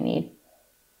help that they need.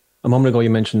 A moment ago,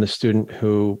 you mentioned the student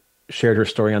who shared her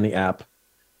story on the app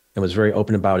and was very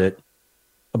open about it.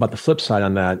 About the flip side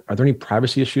on that, are there any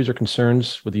privacy issues or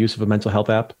concerns with the use of a mental health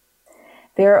app?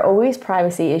 There are always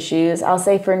privacy issues. I'll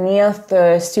say for Neolth,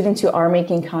 the students who are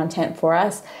making content for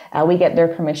us, we get their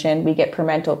permission, we get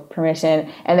parental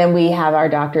permission, and then we have our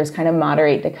doctors kind of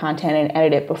moderate the content and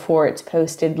edit it before it's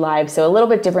posted live. So a little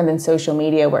bit different than social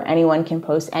media, where anyone can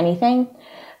post anything.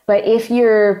 But if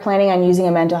you're planning on using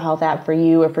a mental health app for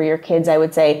you or for your kids, I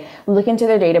would say look into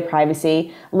their data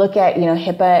privacy. Look at,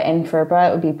 HIPAA and FERPA.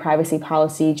 It would be privacy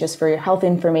policy just for your health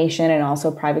information, and also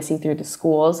privacy through the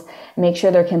schools. Make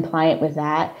sure they're compliant with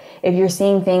that. If you're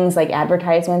seeing things like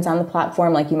advertisements on the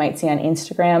platform, like you might see on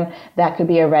Instagram, that could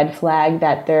be a red flag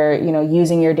that they're,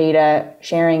 using your data,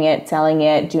 sharing it, selling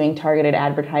it, doing targeted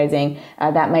advertising.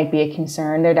 That might be a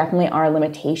concern. There definitely are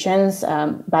limitations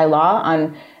by law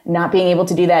on not being able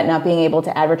to do that, not being able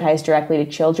to advertise directly to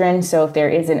children. So if there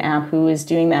is an app who is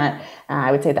doing that,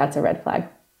 I would say that's a red flag.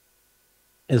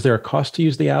 Is there a cost to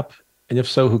use the app? And if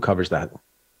so, who covers that?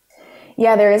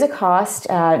 Yeah, there is a cost.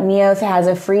 Neolth has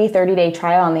a free 30-day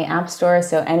trial on the App Store.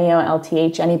 So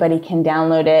Neolth, anybody can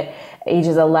download it,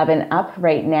 ages 11 up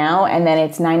right now. And then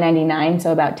it's $9.99,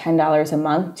 so about $10 a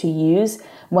month to use.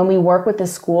 When we work with the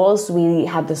schools, we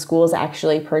have the schools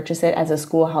actually purchase it as a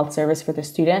school health service for the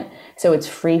student. So it's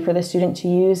free for the student to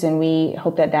use. And we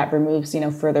hope that that removes,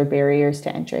 further barriers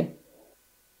to entry.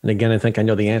 And again, I think I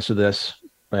know the answer to this,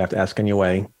 but I have to ask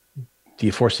anyway. Do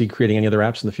you foresee creating any other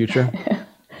apps in the future?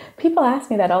 People ask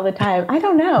me that all the time. I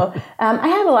don't know. I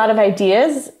have a lot of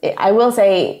ideas. I will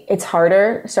say it's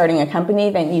harder starting a company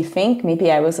than you think.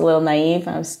 Maybe I was a little naive.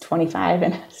 I was 25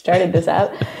 and started this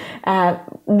up.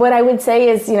 What I would say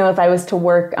is, if I was to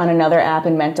work on another app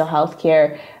in mental health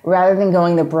care, rather than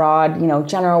going the broad,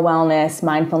 general wellness,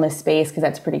 mindfulness space, because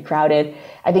that's pretty crowded,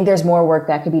 I think there's more work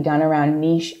that could be done around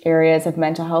niche areas of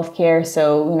mental health care.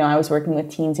 So, I was working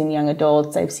with teens and young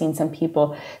adults. I've seen some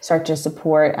people start to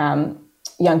support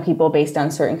young people based on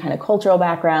certain kind of cultural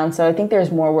backgrounds. So I think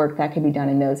there's more work that could be done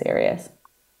in those areas.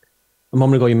 A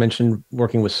moment ago, you mentioned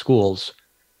working with schools.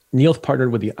 Neolth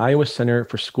partnered with the Iowa Center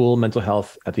for School Mental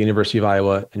Health at the University of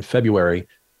Iowa in February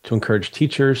to encourage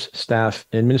teachers, staff,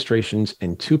 and administrations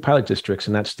in 2 pilot districts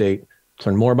in that state to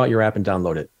learn more about your app and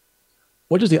download it.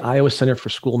 What does the Iowa Center for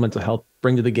School Mental Health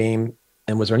bring to the game?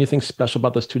 And was there anything special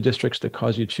about those 2 districts that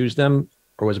caused you to choose them?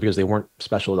 Or was it because they weren't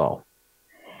special at all?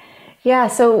 Yeah,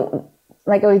 so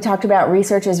like we talked about,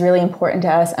 research is really important to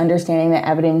us, understanding the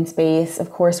evidence base. Of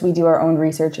course, we do our own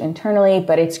research internally,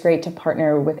 but it's great to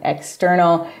partner with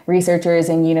external researchers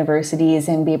and universities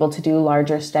and be able to do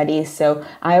larger studies. So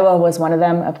Iowa was one of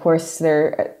them. Of course,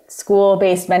 they're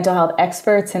school-based mental health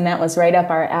experts, and that was right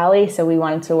up our alley. So we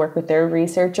wanted to work with their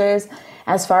researchers.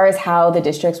 As far as how the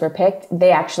districts were picked, they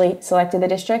actually selected the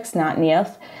districts, not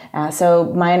Neolth.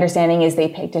 So my understanding is they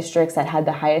picked districts that had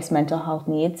the highest mental health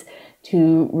needs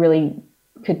to really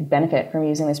could benefit from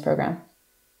using this program.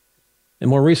 And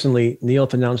more recently,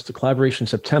 Neolth announced a collaboration in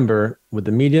September with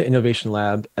the Media Innovation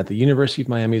Lab at the University of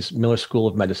Miami's Miller School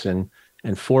of Medicine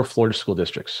and 4 Florida school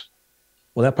districts.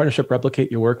 Will that partnership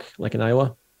replicate your work like in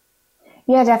Iowa?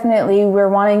 Yeah, definitely. We're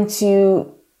wanting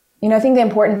to, I think the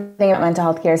important thing about mental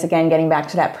health care is, again, getting back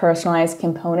to that personalized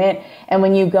component. And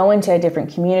when you go into a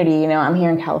different community, I'm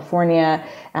here in California,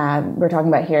 we're talking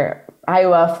about here,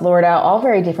 Iowa, Florida, all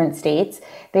very different states.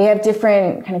 They have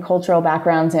different kind of cultural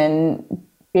backgrounds and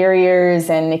barriers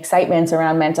and excitements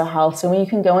around mental health. So when you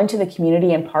can go into the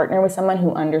community and partner with someone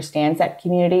who understands that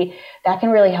community, that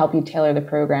can really help you tailor the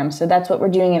program. So that's what we're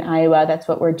doing in Iowa. That's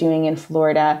what we're doing in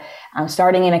Florida,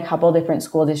 starting in a couple different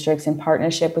school districts in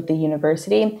partnership with the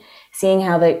university, seeing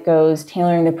how that goes,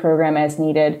 tailoring the program as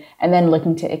needed, and then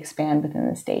looking to expand within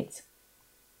the states.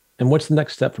 And what's the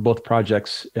next step for both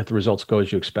projects if the results go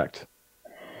as you expect?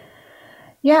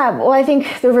 Yeah, well, I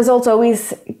think the results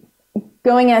always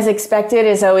going as expected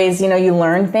is always, you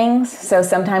learn things. So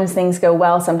sometimes things go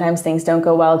well, sometimes things don't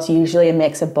go well. It's usually a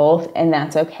mix of both, and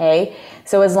that's okay.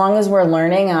 So as long as we're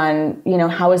learning on,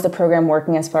 how is the program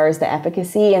working as far as the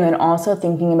efficacy, and then also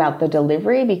thinking about the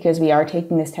delivery, because we are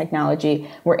taking this technology,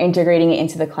 we're integrating it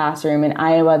into the classroom. In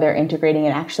Iowa, they're integrating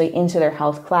it actually into their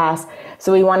health class.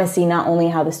 So we want to see not only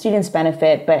how the students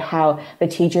benefit, but how the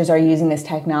teachers are using this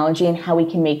technology and how we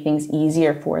can make things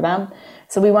easier for them.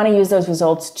 So we want to use those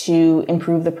results to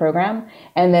improve the program.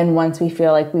 And then once we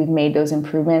feel like we've made those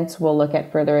improvements, we'll look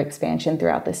at further expansion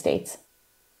throughout the states.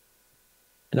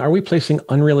 And are we placing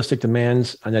unrealistic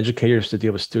demands on educators to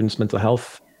deal with students' mental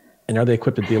health? And are they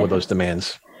equipped to deal with those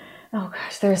demands? Oh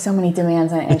gosh, there are so many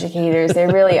demands on educators.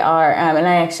 There really are. And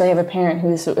I actually have a parent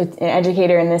who's an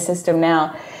educator in this system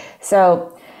now.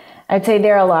 So I'd say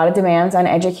there are a lot of demands on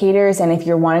educators. And if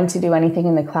you're wanting to do anything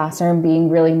in the classroom, being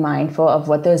really mindful of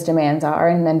what those demands are,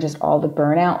 and then just all the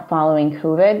burnout following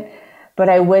COVID. But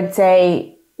I would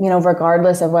say,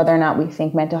 regardless of whether or not we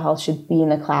think mental health should be in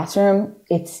the classroom,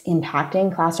 it's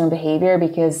impacting classroom behavior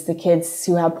because the kids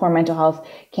who have poor mental health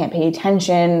can't pay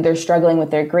attention. They're struggling with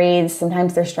their grades.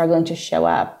 Sometimes they're struggling to show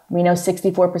up. We know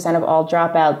 64% of all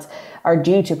dropouts are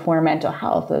due to poor mental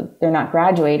health. They're not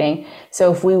graduating.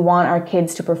 So if we want our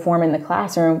kids to perform in the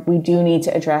classroom, we do need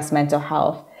to address mental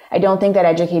health. I don't think that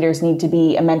educators need to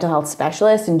be a mental health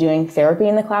specialist and doing therapy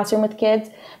in the classroom with kids.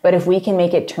 But if we can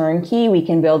make it turnkey, we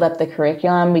can build up the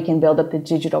curriculum, we can build up the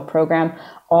digital program.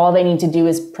 All they need to do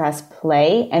is press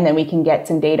play, and then we can get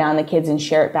some data on the kids and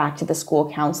share it back to the school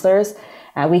counselors.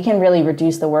 We can really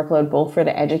reduce the workload both for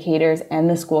the educators and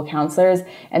the school counselors,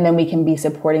 and then we can be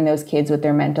supporting those kids with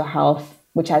their mental health,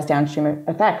 which has downstream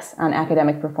effects on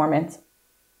academic performance.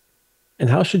 And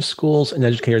how should schools and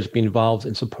educators be involved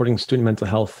in supporting student mental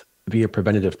health via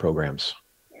preventative programs?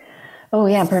 Oh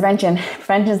yeah, prevention.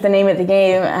 Prevention is the name of the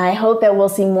game. I hope that we'll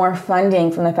see more funding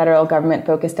from the federal government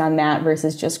focused on that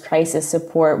versus just crisis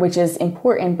support, which is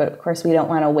important, but of course we don't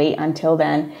want to wait until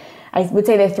then. I would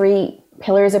say the three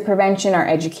pillars of prevention are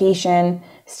education,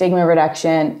 stigma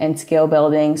reduction, and skill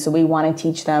building. So we want to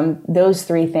teach them those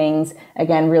three things,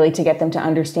 again, really to get them to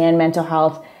understand mental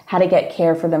health, how to get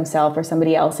care for themselves or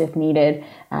somebody else if needed,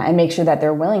 and make sure that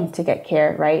they're willing to get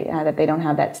care, right? That they don't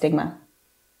have that stigma.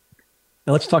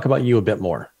 Now let's talk about you a bit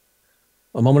more.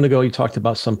 A moment ago, you talked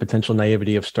about some potential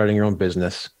naivety of starting your own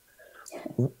business.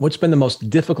 What's been the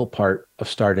most difficult part of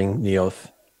starting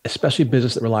Neolth, especially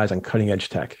business that relies on cutting edge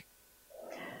tech?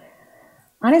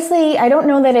 Honestly, I don't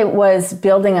know that it was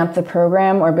building up the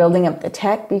program or building up the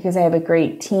tech, because I have a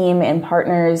great team and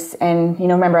partners. And,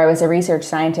 remember, I was a research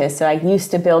scientist, so I used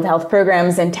to build health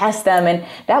programs and test them. And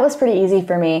that was pretty easy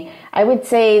for me. I would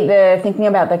say the thinking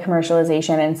about the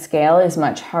commercialization and scale is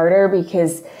much harder,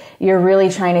 because you're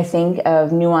really trying to think of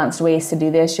nuanced ways to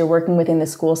do this. You're working within the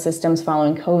school systems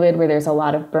following COVID, where there's a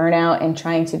lot of burnout, and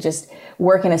trying to just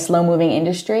work in a slow moving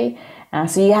industry.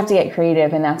 So you have to get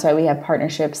creative, and that's why we have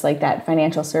partnerships like that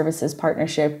financial services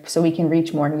partnership, so we can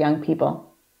reach more young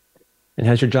people. And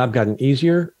has your job gotten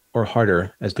easier or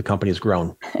harder as the company has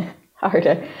grown?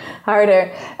 Harder.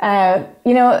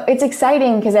 It's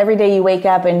exciting because every day you wake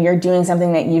up and you're doing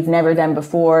something that you've never done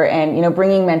before, and,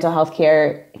 bringing mental health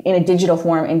care in a digital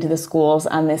form into the schools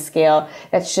on this scale,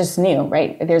 that's just new,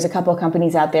 right? There's a couple of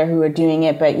companies out there who are doing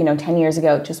it, but, 10 years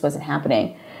ago, it just wasn't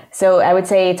happening. So I would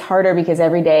say it's harder because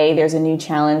every day there's a new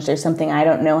challenge. There's something I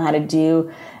don't know how to do,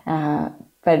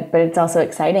 but it's also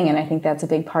exciting. And I think that's a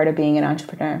big part of being an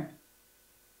entrepreneur.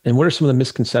 And what are some of the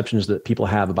misconceptions that people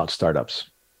have about startups?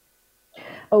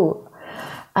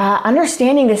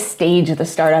 Understanding the stage of the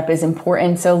startup is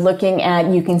important. So looking at,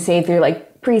 you can say through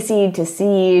like pre-seed to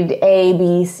seed, A,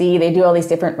 B, C, they do all these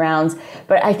different rounds.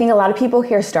 But I think a lot of people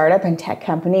hear startup and tech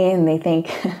company and they think,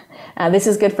 this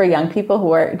is good for young people who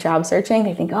are job searching.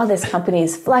 They think, oh, this company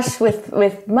is flush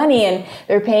with money and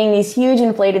they're paying these huge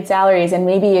inflated salaries. And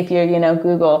maybe if you're,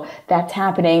 Google, that's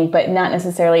happening, but not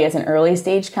necessarily as an early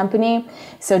stage company.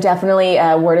 So definitely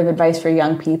a word of advice for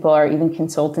young people or even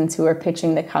consultants who are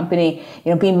pitching the company,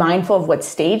 be mindful of what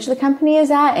stage the company is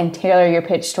at and tailor your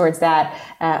pitch towards that.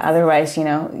 Otherwise,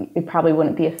 it probably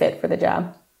wouldn't be a fit for the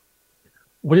job.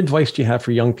 What advice do you have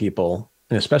for young people,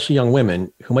 and especially young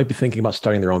women who might be thinking about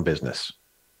starting their own business?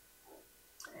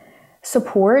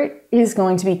 Support is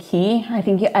going to be key. I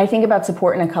think about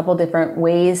support in a couple different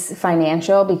ways.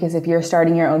 Financial, because if you're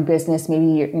starting your own business, maybe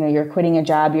you're quitting a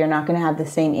job, you're not going to have the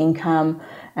same income,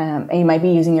 and you might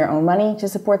be using your own money to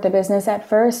support the business at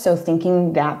first. So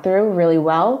thinking that through really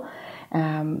well.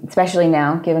 Especially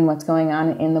now, given what's going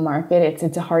on in the market,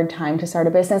 it's a hard time to start a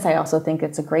business. I also think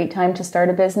it's a great time to start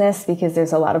a business because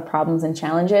there's a lot of problems and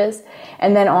challenges.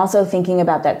 And then also thinking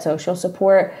about that social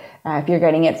support. If you're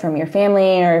getting it from your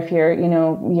family, or if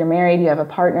you're married, you have a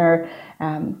partner,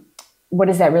 what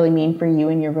does that really mean for you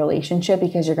and your relationship?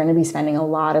 Because you're going to be spending a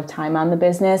lot of time on the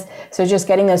business. So just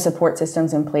getting those support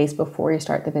systems in place before you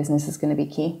start the business is going to be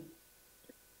key.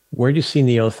 Where do you see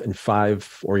Neolth in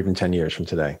 5 or even 10 years from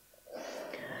today?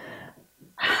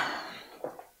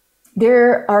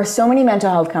 There are so many mental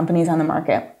health companies on the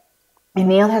market, and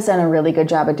Neolth has done a really good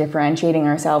job of differentiating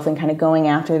ourselves and kind of going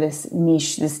after this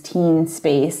niche, this teen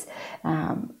space,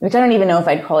 which I don't even know if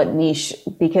I'd call it niche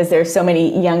because there's so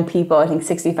many young people, I think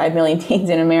 65 million teens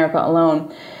in America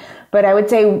alone. But I would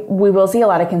say we will see a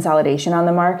lot of consolidation on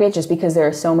the market just because there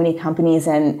are so many companies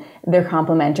and they're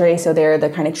complementary. So they're the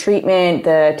kind of treatment,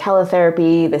 the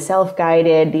teletherapy, the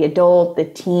self-guided, the adult, the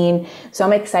teen. So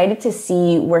I'm excited to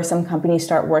see where some companies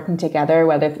start working together,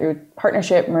 whether through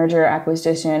partnership, merger,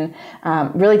 acquisition,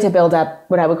 really to build up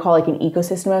what I would call like an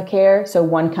ecosystem of care. So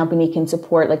one company can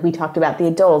support, like we talked about, the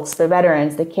adults, the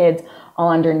veterans, the kids,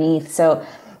 all underneath. So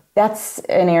that's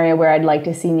an area where I'd like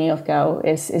to see Neolth go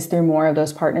is through more of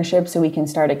those partnerships so we can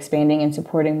start expanding and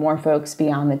supporting more folks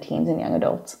beyond the teens and young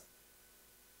adults.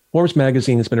 Forbes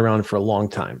magazine has been around for a long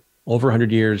time, over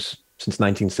 100 years, since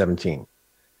 1917.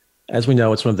 As we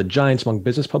know, it's one of the giants among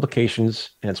business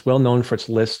publications, and it's well known for its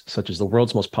lists such as the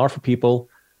world's most powerful people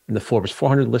and the Forbes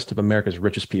 400 list of America's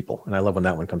richest people. And I love when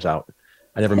that one comes out.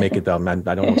 I never make it though, man.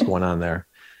 I don't know what's going on there.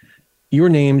 You were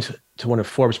named to one of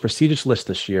Forbes' prestigious lists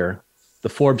this year, the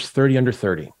Forbes 30 Under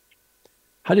 30.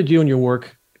 How did you and your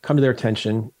work come to their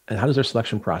attention, and how does their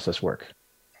selection process work?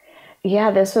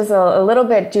 Yeah, this was a little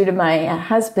bit due to my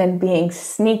husband being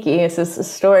sneaky. This is a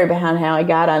story behind how I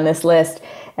got on this list.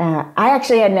 I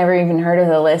actually had never even heard of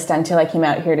the list until I came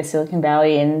out here to Silicon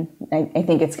Valley, and I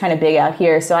think it's kind of big out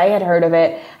here. So I had heard of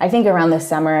it, I think around the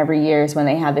summer every year is when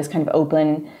they have this kind of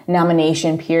open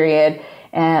nomination period.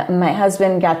 My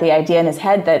husband got the idea in his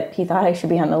head that he thought I should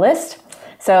be on the list.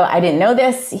 So I didn't know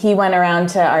this. He went around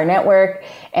to our network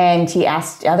and he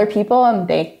asked other people, and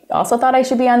they also thought I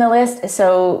should be on the list.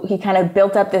 So he kind of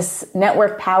built up this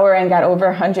network power and got over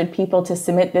 100 people to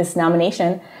submit this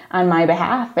nomination on my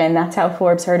behalf. And that's how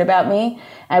Forbes heard about me.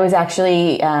 I was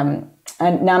actually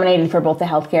nominated for both the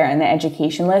healthcare and the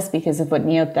education list because of what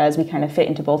Neolth does. We kind of fit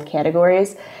into both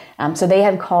categories. So they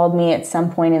had called me at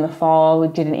some point in the fall. We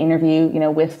did an interview,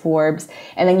 with Forbes.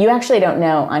 And then you actually don't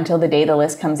know until the day the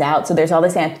list comes out. So there's all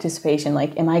this anticipation,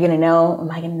 like, am I going to know?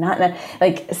 Am I going to not know?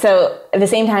 So at the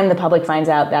same time the public finds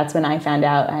out, that's when I found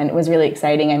out. And it was really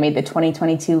exciting. I made the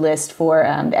 2022 list for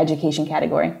the education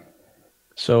category.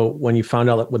 So when you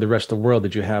found out with the rest of the world,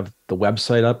 did you have the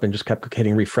website up and just kept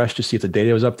hitting refresh to see if the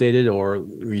data was updated, or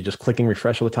were you just clicking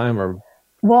refresh all the time? Or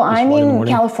well, I'm in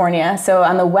California. So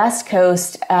on the West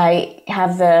Coast, I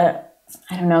have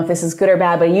I don't know if this is good or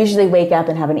bad, but I usually wake up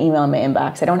and have an email in my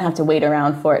inbox. I don't have to wait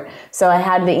around for it. So I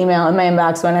had the email in my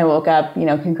inbox when I woke up,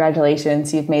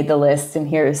 congratulations, you've made the list and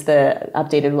here's the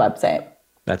updated website.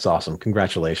 That's awesome.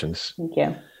 Congratulations. Thank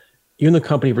you. You and the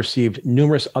company have received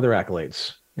numerous other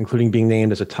accolades, including being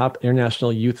named as a top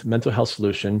international youth mental health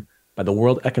solution by the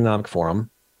World Economic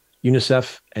Forum,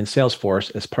 UNICEF, and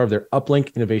Salesforce as part of their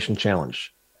Uplink Innovation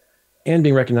Challenge, and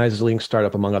being recognized as a leading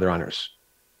startup, among other honors.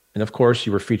 And of course,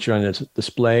 you were featured on a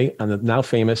display on the now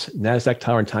famous NASDAQ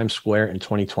Tower in Times Square in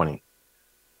 2020.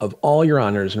 Of all your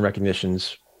honors and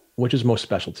recognitions, which is most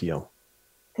special to you?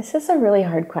 This is a really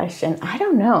hard question. I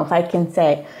don't know if I can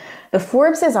say. The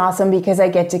Forbes is awesome because I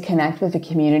get to connect with a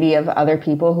community of other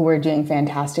people who are doing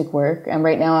fantastic work. And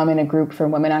right now I'm in a group for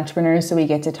women entrepreneurs, so we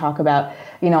get to talk about,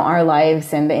 our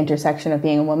lives and the intersection of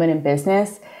being a woman in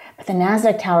business. But the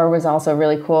NASDAQ Tower was also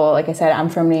really cool. Like I said, I'm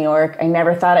from New York. I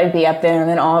never thought I'd be up there. And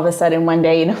then all of a sudden one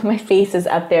day, my face is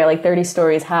up there like 30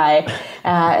 stories high.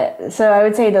 So I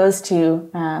would say those two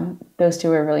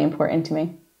are really important to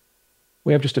me.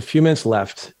 We have just a few minutes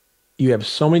left. You have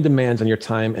so many demands on your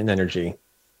time and energy.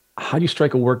 How do you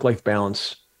strike a work-life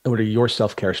balance, and what are your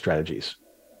self-care strategies?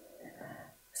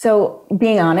 So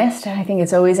being honest, I think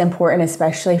it's always important,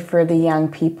 especially for the young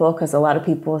people, because a lot of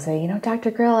people will say, Dr.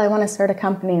 Grill, I want to start a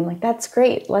company. I'm like, that's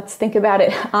great. Let's think about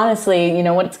it honestly,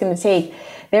 what it's going to take.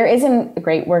 There isn't a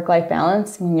great work-life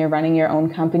balance when you're running your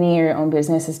own company or your own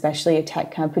business, especially a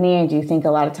tech company. I do think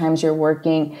a lot of times you're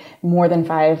working more than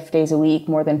 5 days a week,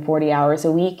 more than 40 hours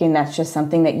a week. And that's just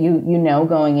something that you know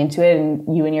going into it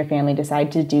and you and your family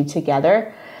decide to do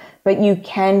together. But you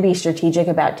can be strategic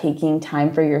about taking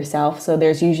time for yourself. So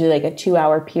there's usually like a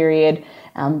 2-hour period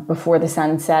before the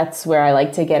sun sets where I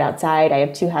like to get outside. I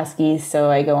have 2 huskies,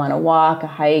 so I go on a walk, a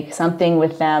hike, something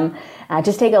with them.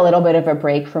 Just take a little bit of a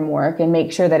break from work and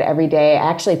make sure that every day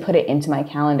I actually put it into my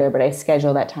calendar, but I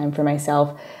schedule that time for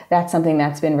myself. That's something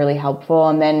that's been really helpful.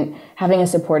 And then having a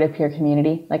supportive peer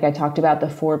community, like I talked about, the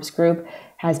Forbes group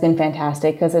has been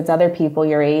fantastic because it's other people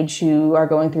your age who are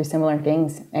going through similar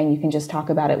things and you can just talk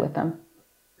about it with them.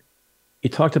 You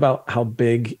talked about how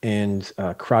big and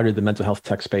crowded the mental health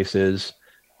tech space is.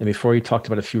 And before you talked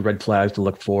about a few red flags to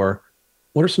look for,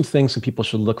 what are some things that people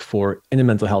should look for in a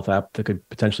mental health app that could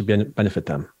potentially benefit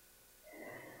them?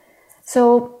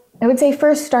 So I would say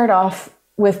first start off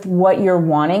with what you're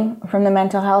wanting from the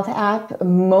mental health app.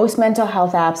 Most mental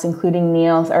health apps, including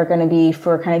Neolth, are going to be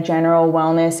for kind of general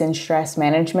wellness and stress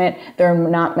management. They're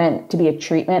not meant to be a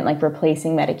treatment, like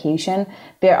replacing medication.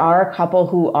 There are a couple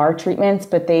who are treatments,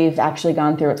 but they've actually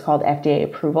gone through what's called FDA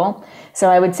approval. So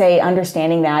I would say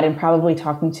understanding that and probably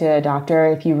talking to a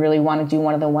doctor if you really want to do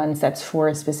one of the ones that's for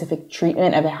a specific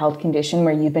treatment of a health condition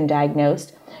where you've been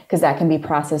diagnosed, because that can be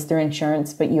processed through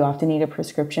insurance, but you often need a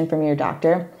prescription from your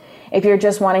doctor. If you're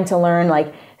just wanting to learn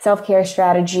like self-care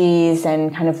strategies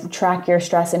and kind of track your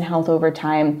stress and health over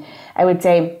time, I would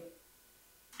say,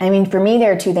 for me,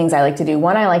 there are 2 things I like to do.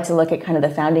 One, I like to look at kind of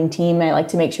the founding team. I like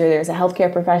to make sure there's a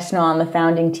healthcare professional on the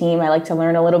founding team. I like to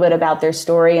learn a little bit about their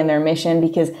story and their mission,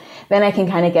 because then I can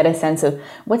kind of get a sense of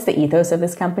what's the ethos of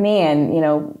this company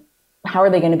and, how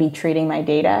are they going to be treating my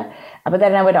data? But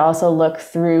then I would also look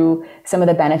through some of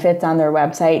the benefits on their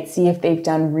website, see if they've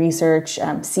done research,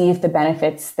 see if the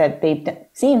benefits that they've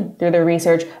seen through their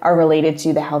research are related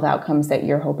to the health outcomes that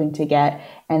you're hoping to get.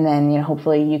 And then,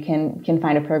 hopefully you can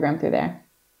find a program through there.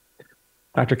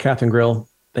 Dr. Katherine Grill,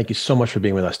 thank you so much for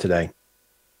being with us today.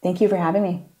 Thank you for having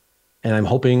me. And I'm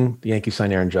hoping the Yankees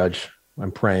sign Aaron Judge.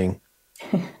 I'm praying.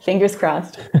 Fingers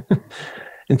crossed.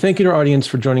 And thank you to our audience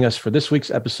for joining us for this week's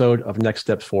episode of Next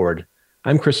Steps Forward.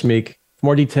 I'm Chris Meek. For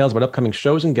more details about upcoming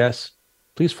shows and guests,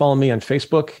 please follow me on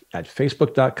Facebook at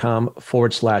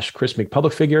facebook.com/Chris Meek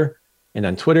Public Figure and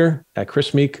on Twitter at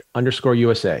Chris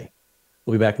Meek_USA.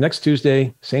 We'll be back next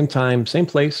Tuesday, same time, same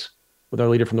place, with our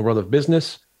leader from the world of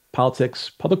business,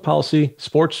 politics, public policy,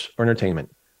 sports, or entertainment.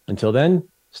 Until then,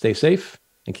 stay safe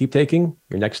and keep taking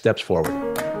your next steps forward.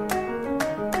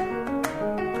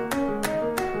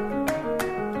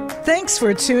 Thanks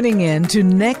for tuning in to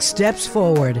Next Steps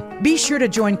Forward. Be sure to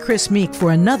join Chris Meek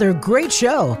for another great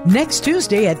show next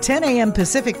Tuesday at 10 a.m.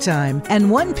 Pacific Time and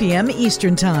 1 p.m.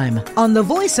 Eastern Time on the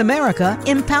Voice America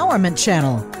Empowerment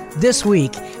Channel. This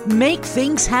week, make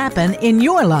things happen in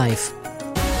your life.